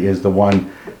easily, is the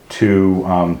one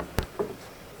to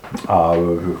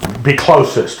be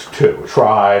closest to.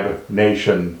 Tribe,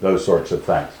 nation, those sorts of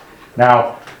things.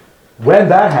 Now, when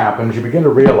that happens, you begin to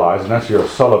realize, and that's your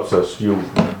solipsis, you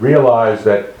realize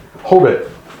that, hold it,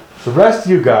 the rest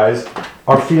of you guys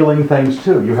are feeling things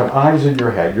too. You have eyes in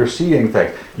your head, you're seeing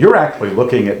things. You're actually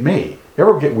looking at me. You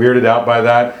ever get weirded out by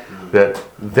that? That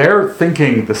they're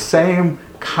thinking the same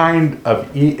kind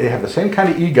of, they have the same kind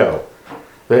of ego.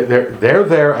 They're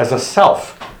there as a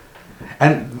self.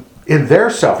 And in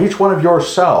their self, each one of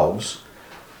yourselves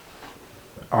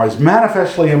is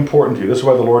manifestly important to you. This is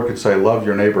why the Lord could say, love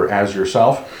your neighbor as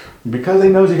yourself, because he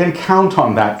knows he can count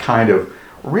on that kind of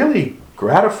really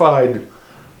gratified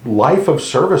life of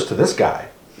service to this guy.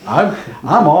 I'm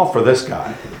all for this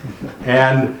guy.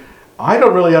 And I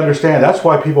don't really understand. That's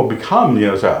why people become,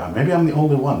 say, maybe I'm the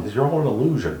only one. You're all an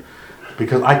illusion.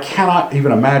 Because I cannot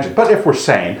even imagine. But if we're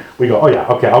sane, we go, oh yeah,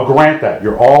 okay, I'll grant that.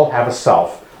 You all have a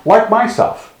self, like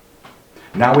myself.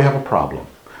 Now we have a problem.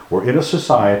 We're in a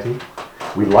society.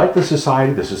 We like the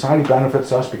society. The society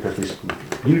benefits us because we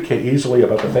communicate easily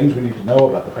about the things we need to know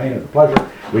about the pain and the pleasure.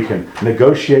 We can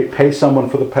negotiate, pay someone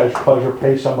for the pleasure,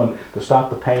 pay someone to stop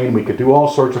the pain. We could do all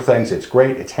sorts of things. It's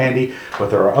great, it's handy,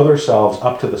 but there are other selves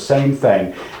up to the same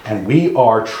thing. And we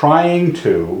are trying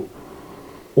to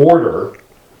order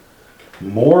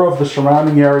more of the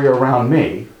surrounding area around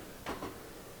me,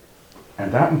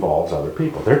 and that involves other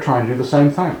people. They're trying to do the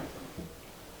same thing.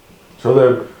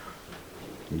 So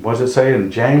What does it say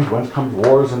in James? Whence comes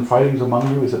wars and fightings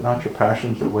among you? Is it not your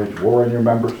passions that wage war in your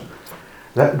members?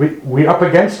 That we're up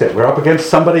against it. We're up against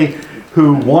somebody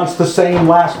who wants the same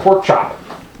last pork chop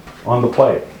on the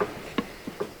plate.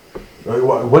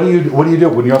 What do you do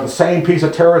when you're on the same piece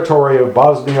of territory of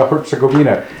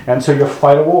Bosnia-Herzegovina, and so you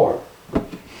fight a war?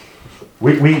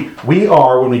 We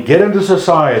are, when we get into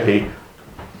society,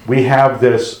 we have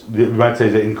this, you might say,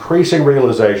 the increasing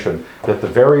realization that the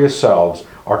various selves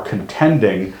are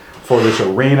contending for this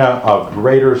arena of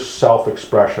greater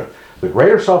self-expression. The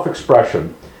greater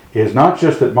self-expression is not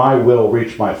just that my will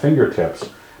reach my fingertips,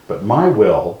 but my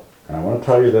will, and I want to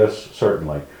tell you this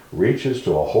certainly, reaches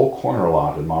to a whole corner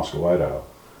lot in Moscow, Idaho,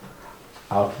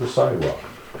 out to the sidewalk,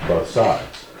 both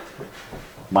sides.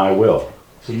 My will.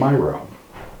 This is my room.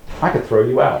 I could throw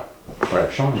you out, or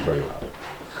have Sean throw you out.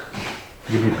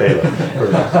 Give me bailiff for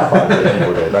the next 5 days,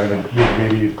 4 days. I'm gonna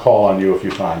maybe you'd call on you a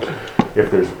few times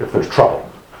if there's trouble.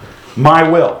 My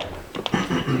will.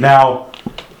 Now,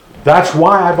 that's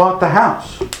why I bought the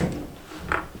house.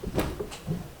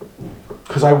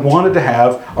 Because I wanted to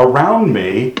have around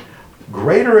me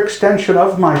greater extension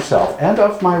of myself and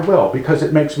of my will, because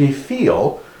it makes me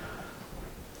feel,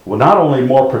 well, not only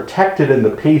more protected in the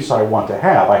peace I want to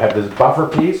have, I have this buffer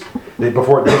peace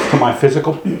before it gets to my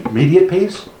physical immediate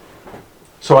peace.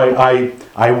 So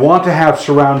I want to have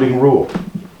surrounding rule.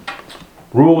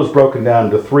 Rule is broken down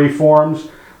into 3 forms: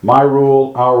 my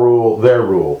rule, our rule, their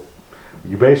rule.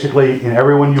 You basically, in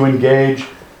everyone you engage,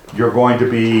 you're going to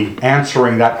be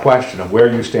answering that question of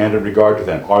where you stand in regard to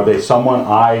them. Are they someone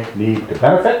I need to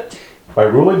benefit by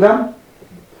ruling them?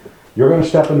 You're going to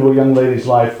step into a young lady's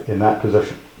life in that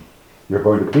position. You're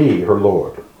going to be her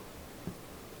lord.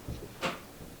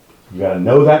 You got to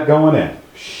know that going in.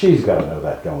 She's got to know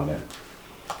that going in.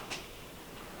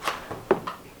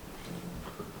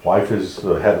 Wife is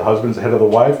the head, the husband's the head of the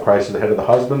wife, Christ is the head of the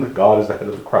husband, God is the head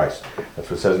of the Christ. That's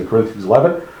what it says in Corinthians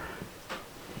 11.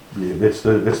 It's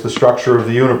the structure of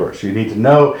the universe. You need to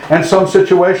know. And some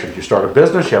situations, you start a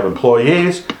business, you have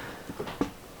employees.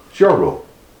 It's your rule.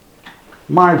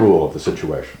 My rule of the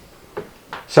situation.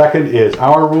 Second is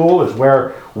our rule, is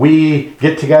where we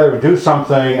get together and do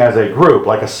something as a group,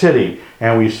 like a city,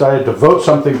 and we decided to vote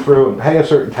something through and pay a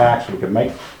certain tax. We can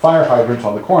make fire hydrants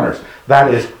on the corners.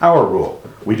 That is our rule.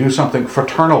 We do something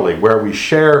fraternally, where we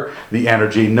share the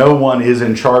energy. No one is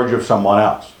in charge of someone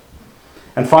else.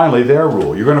 And finally, their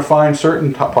rule. You're going to find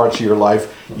certain parts of your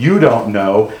life you don't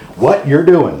know what you're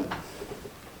doing.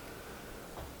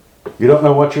 You don't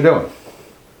know what you're doing.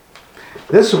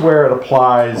 This is where it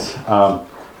applies.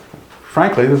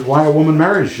 Frankly, this is why a woman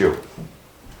marries you.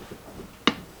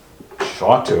 She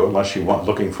ought to, unless she wants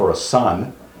looking for a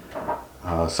son,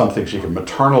 something she can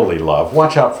maternally love.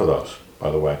 Watch out for those, by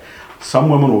the way. Some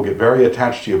women will get very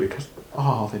attached to you because,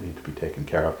 they need to be taken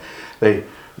care of. They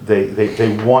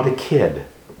want a kid,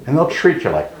 and they'll treat you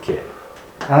like a kid.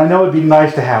 And I know it'd be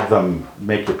nice to have them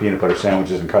make your peanut butter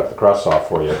sandwiches and cut the crusts off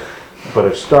for you, but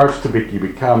it starts to be,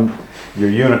 your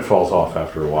unit falls off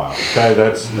after a while. Okay,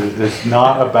 it's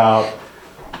not about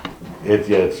it.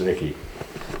 Yeah, it's icky.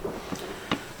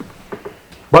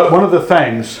 But one of the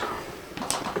things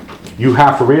you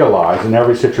have to realize in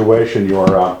every situation you're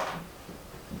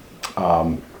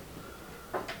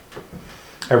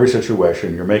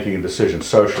making a decision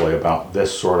socially about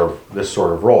this sort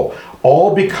of role.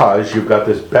 All because you've got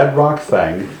this bedrock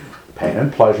thing: pain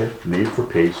and pleasure, need for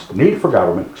peace, need for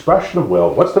government, expression of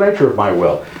will. What's the nature of my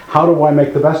will? How do I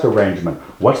make the best arrangement?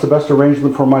 What's the best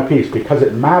arrangement for my peace? Because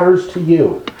it matters to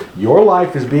you. Your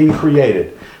life is being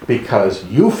created because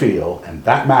you feel, and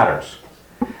that matters.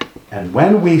 And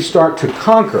when we start to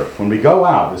conquer, when we go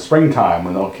out in springtime,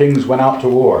 when the kings went out to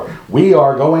war, we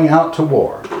are going out to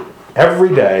war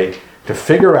every day to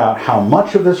figure out how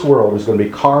much of this world is going to be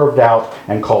carved out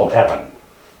and called heaven.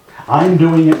 I'm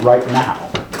doing it right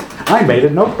now. I made a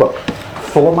notebook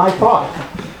full of my thoughts.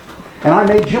 And I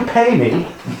made you pay me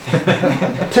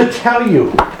to tell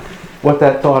you what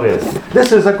that thought is.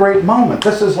 This is a great moment.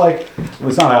 This is like,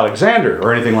 it's not Alexander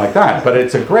or anything like that, but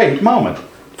it's a great moment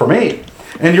for me.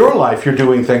 In your life, you're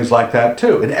doing things like that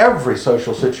too, in every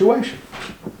social situation.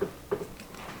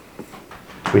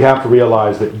 We have to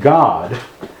realize that God,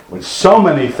 with so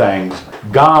many things,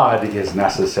 God is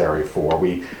necessary for.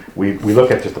 We look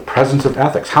at just the presence of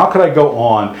ethics. How could I go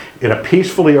on in a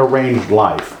peacefully arranged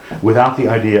life without the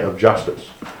idea of justice,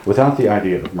 without the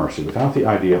idea of mercy, without the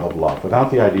idea of love,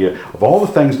 without the idea of all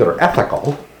the things that are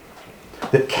ethical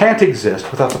that can't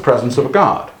exist without the presence of a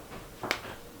God?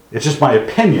 It's just my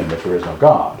opinion that there is no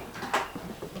God.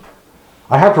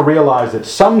 I have to realize that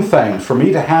some things, for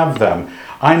me to have them,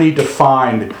 I need to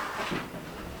find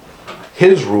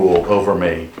his rule over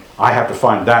me, I have to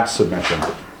find that submission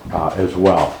as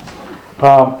well.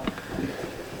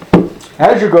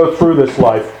 As you go through this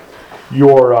life,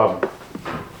 your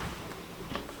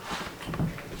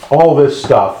all this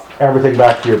stuff, everything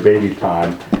back to your baby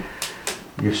time,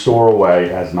 you store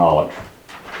away as knowledge.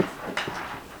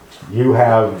 You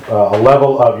have a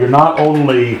level of, you're not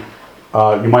only,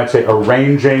 you might say,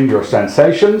 arranging your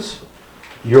sensations,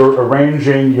 you're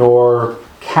arranging your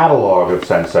catalog of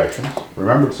sensations,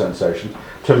 remembered sensations,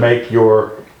 to make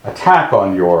your attack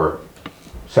on your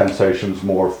sensations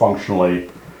more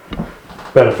functionally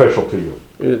beneficial to you.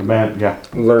 Man, yeah.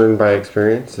 Learn by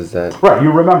experience, is that? Right,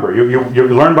 you remember. You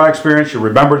learn by experience. You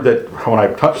remembered that when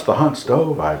I touched the hot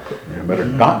stove, you better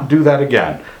not do that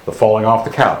again. The falling off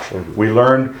the couch. We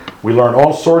learn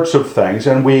all sorts of things,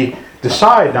 and we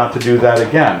decide not to do that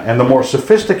again. And the more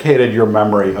sophisticated your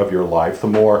memory of your life, the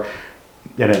more,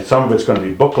 and some of it's going to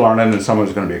be book learning, and some of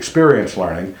it's going to be experience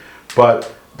learning,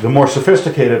 but the more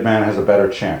sophisticated man has a better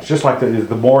chance. Just like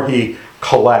the more he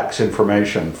collects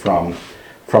information from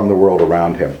the world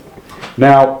around him.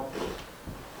 Now,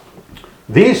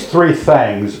 these three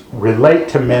things relate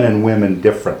to men and women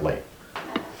differently.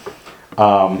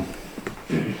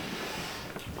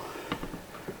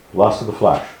 Lust of the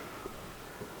flesh.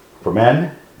 For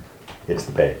men, it's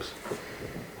the babes.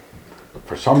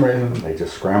 For some reason, they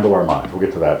just scramble our minds. We'll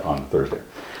get to that on Thursday.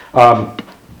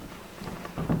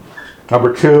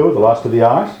 Number two, the lust of the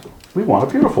eyes. We want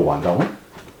a beautiful one, don't we?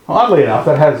 Well, oddly enough,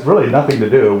 that has really nothing to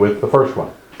do with the first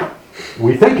one.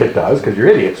 We think it does because you're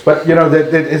idiots, but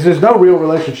there's no real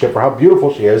relationship for how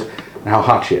beautiful she is and how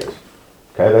hot she is.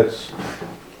 Okay,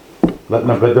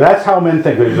 but that's how men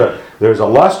think. There's a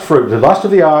lust for the lust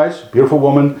of the eyes, beautiful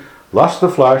woman, lust of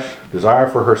the flesh, desire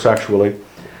for her sexually,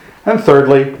 and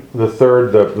thirdly,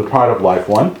 the pride of life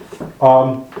one.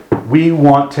 We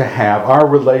want to have our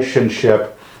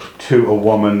relationship to a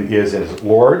woman is as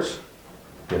lords,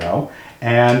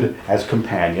 and as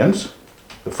companions.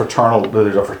 There's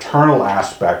a fraternal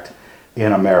aspect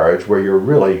in a marriage where you're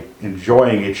really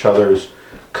enjoying each other's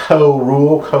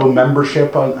co-rule,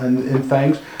 co-membership in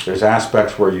things. There's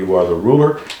aspects where you are the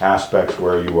ruler, aspects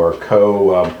where you are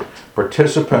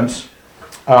co-participants.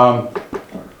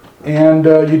 And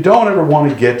you don't ever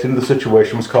want to get into the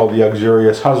situation what's called the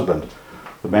uxorious husband,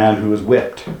 the man who is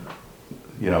whipped.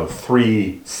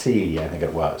 3C, I think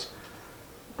it was.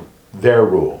 Their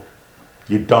rule.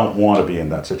 You don't want to be in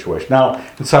that situation. Now,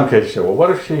 in some cases, you say, well,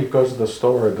 what if she goes to the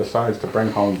store and decides to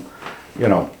bring home,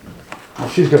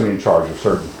 she's going to be in charge of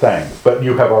certain things, but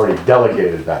you have already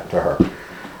delegated that to her.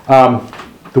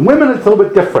 The women, it's a little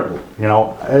bit different.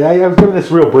 I was giving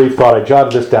this real brief thought. I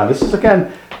jotted this down. This is,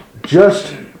 again,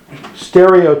 just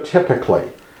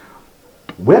stereotypically.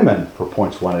 Women, for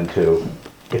points 1 and 2,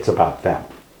 it's about them.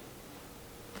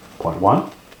 Point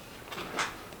 1,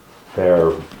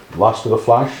 their lust of the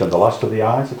flesh and the lust of the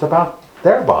eyes, it's about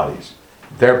their bodies,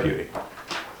 their beauty.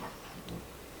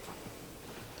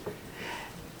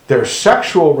 Their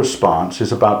sexual response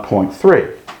is about point 3,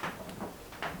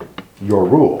 your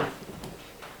rule.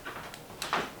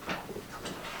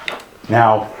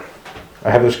 Now, I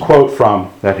have this quote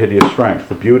from That Hideous Strength.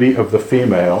 The beauty of the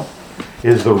female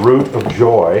is the root of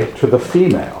joy to the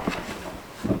female,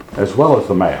 as well as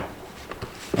the male.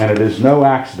 And it is no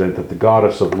accident that the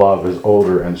goddess of love is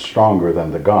older and stronger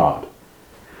than the god.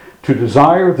 To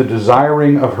desire the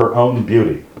desiring of her own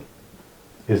beauty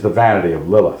is the vanity of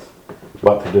Lilith,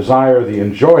 but to desire the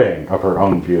enjoying of her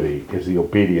own beauty is the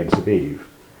obedience of Eve.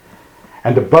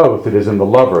 And to both it is in the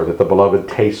lover that the beloved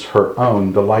tastes her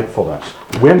own delightfulness.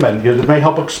 Women, it may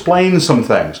help explain some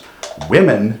things.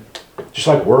 Women, just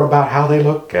like we're about how they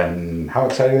look and how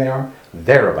exciting they are,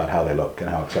 they're about how they look and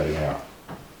how exciting they are.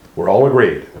 We're all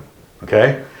agreed,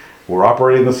 okay? We're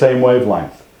operating the same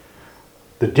wavelength.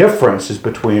 The difference is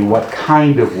between what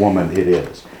kind of woman it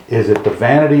is. Is it the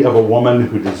vanity of a woman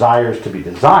who desires to be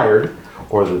desired,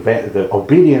 or the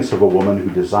obedience of a woman who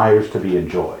desires to be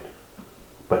enjoyed?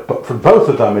 But for both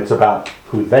of them, it's about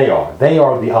who they are. They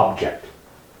are the object.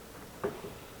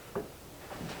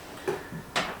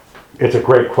 It's a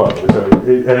great quote.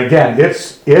 And again,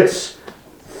 it's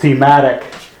thematic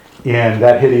in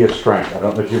That Hideous Strength. I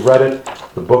don't know if you've read it.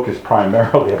 The book is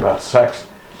primarily about sex,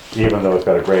 even though it's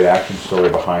got a great action story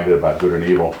behind it about good and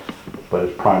evil. But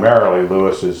it's primarily,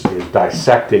 Lewis is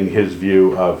dissecting his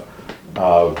view of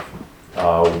how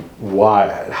to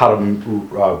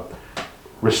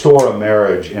restore a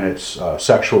marriage in its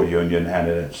sexual union, and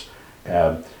in its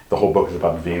the whole book is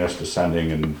about Venus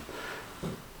descending, and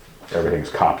everything's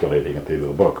copulating at the end of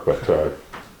the book. But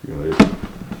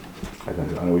I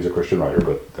know he's a Christian writer,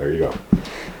 but there you go.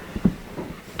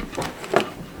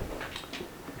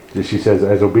 She says,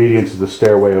 as obedience is the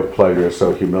stairway of pleasure,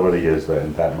 so humility is that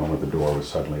in that moment the door was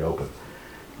suddenly open.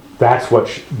 That's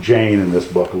what Jane in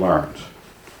this book learns.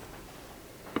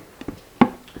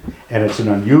 And it's an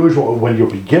unusual, when you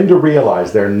begin to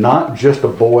realize they're not just a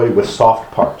boy with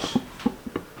soft parts.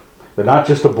 They're not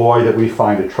just a boy that we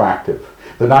find attractive.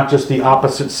 They're not just the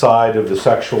opposite side of the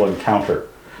sexual encounter,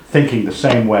 thinking the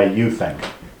same way you think.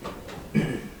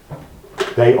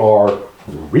 They are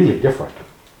really different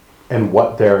in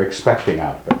what they're expecting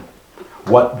out of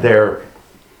it.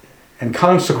 And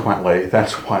consequently,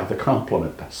 that's why the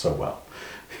compliment does so well.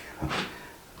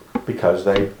 Because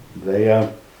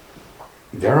they're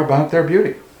about their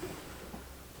beauty.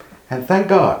 And thank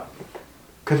God,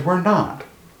 because we're not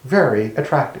very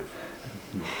attractive.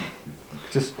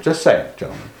 Just saying,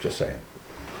 gentlemen, just saying.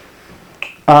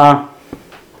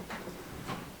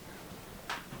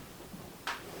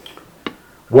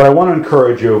 What I want to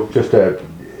encourage you, just to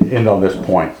end on this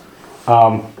point,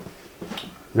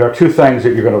 there are two things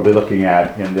that you're going to be looking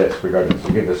at in this, regarding this,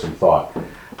 to give this some thought.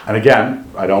 And again,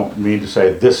 I don't mean to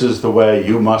say this is the way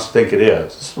you must think it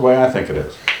is. This is the way I think it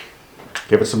is.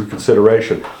 Give it some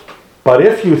consideration. But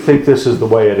if you think this is the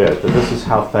way it is, that this is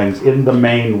how things in the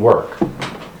main work,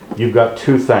 you've got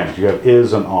two things. You have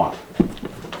is and ought.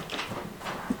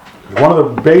 One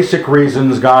of the basic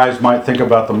reasons guys might think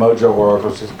about the Mojo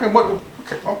orifice is,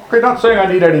 okay, not saying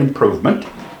I need any improvement,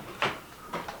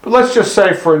 but let's just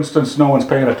say, for instance, no one's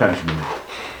paying attention to me.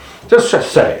 Just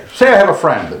say I have a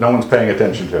friend that no one's paying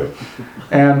attention to,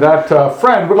 and that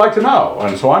friend would like to know,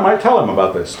 and so I might tell him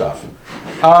about this stuff.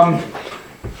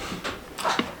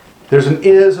 There's an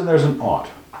is and there's an ought,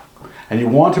 and you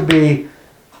want to be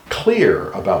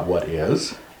clear about what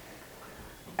is.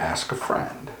 Ask a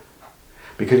friend,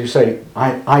 because you say,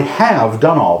 I have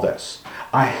done all this.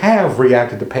 I have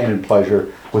reacted to pain and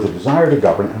pleasure with a desire to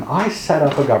govern, and I set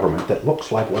up a government that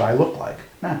looks like what I look like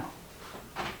now.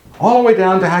 All the way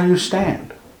down to how you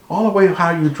stand, all the way to how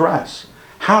you dress,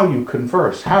 how you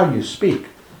converse, how you speak.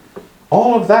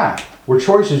 All of that were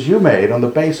choices you made on the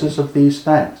basis of these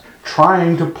things,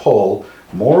 trying to pull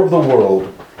more of the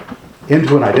world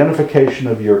into an identification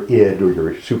of your id or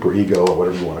your superego or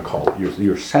whatever you want to call it,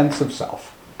 your sense of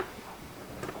self.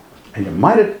 And you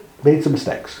might have made some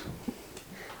mistakes.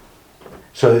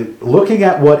 So looking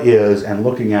at what is and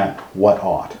looking at what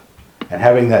ought, and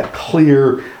having that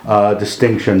clear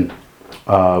distinction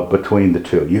between the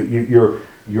two.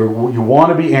 You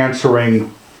want to be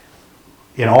answering,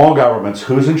 in all governments,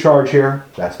 who's in charge here?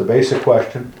 That's the basic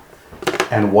question.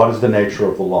 And what is the nature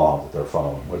of the law that they're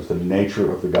following? What is the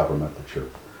nature of the government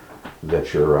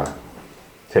that you're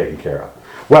taking care of?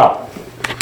 Well,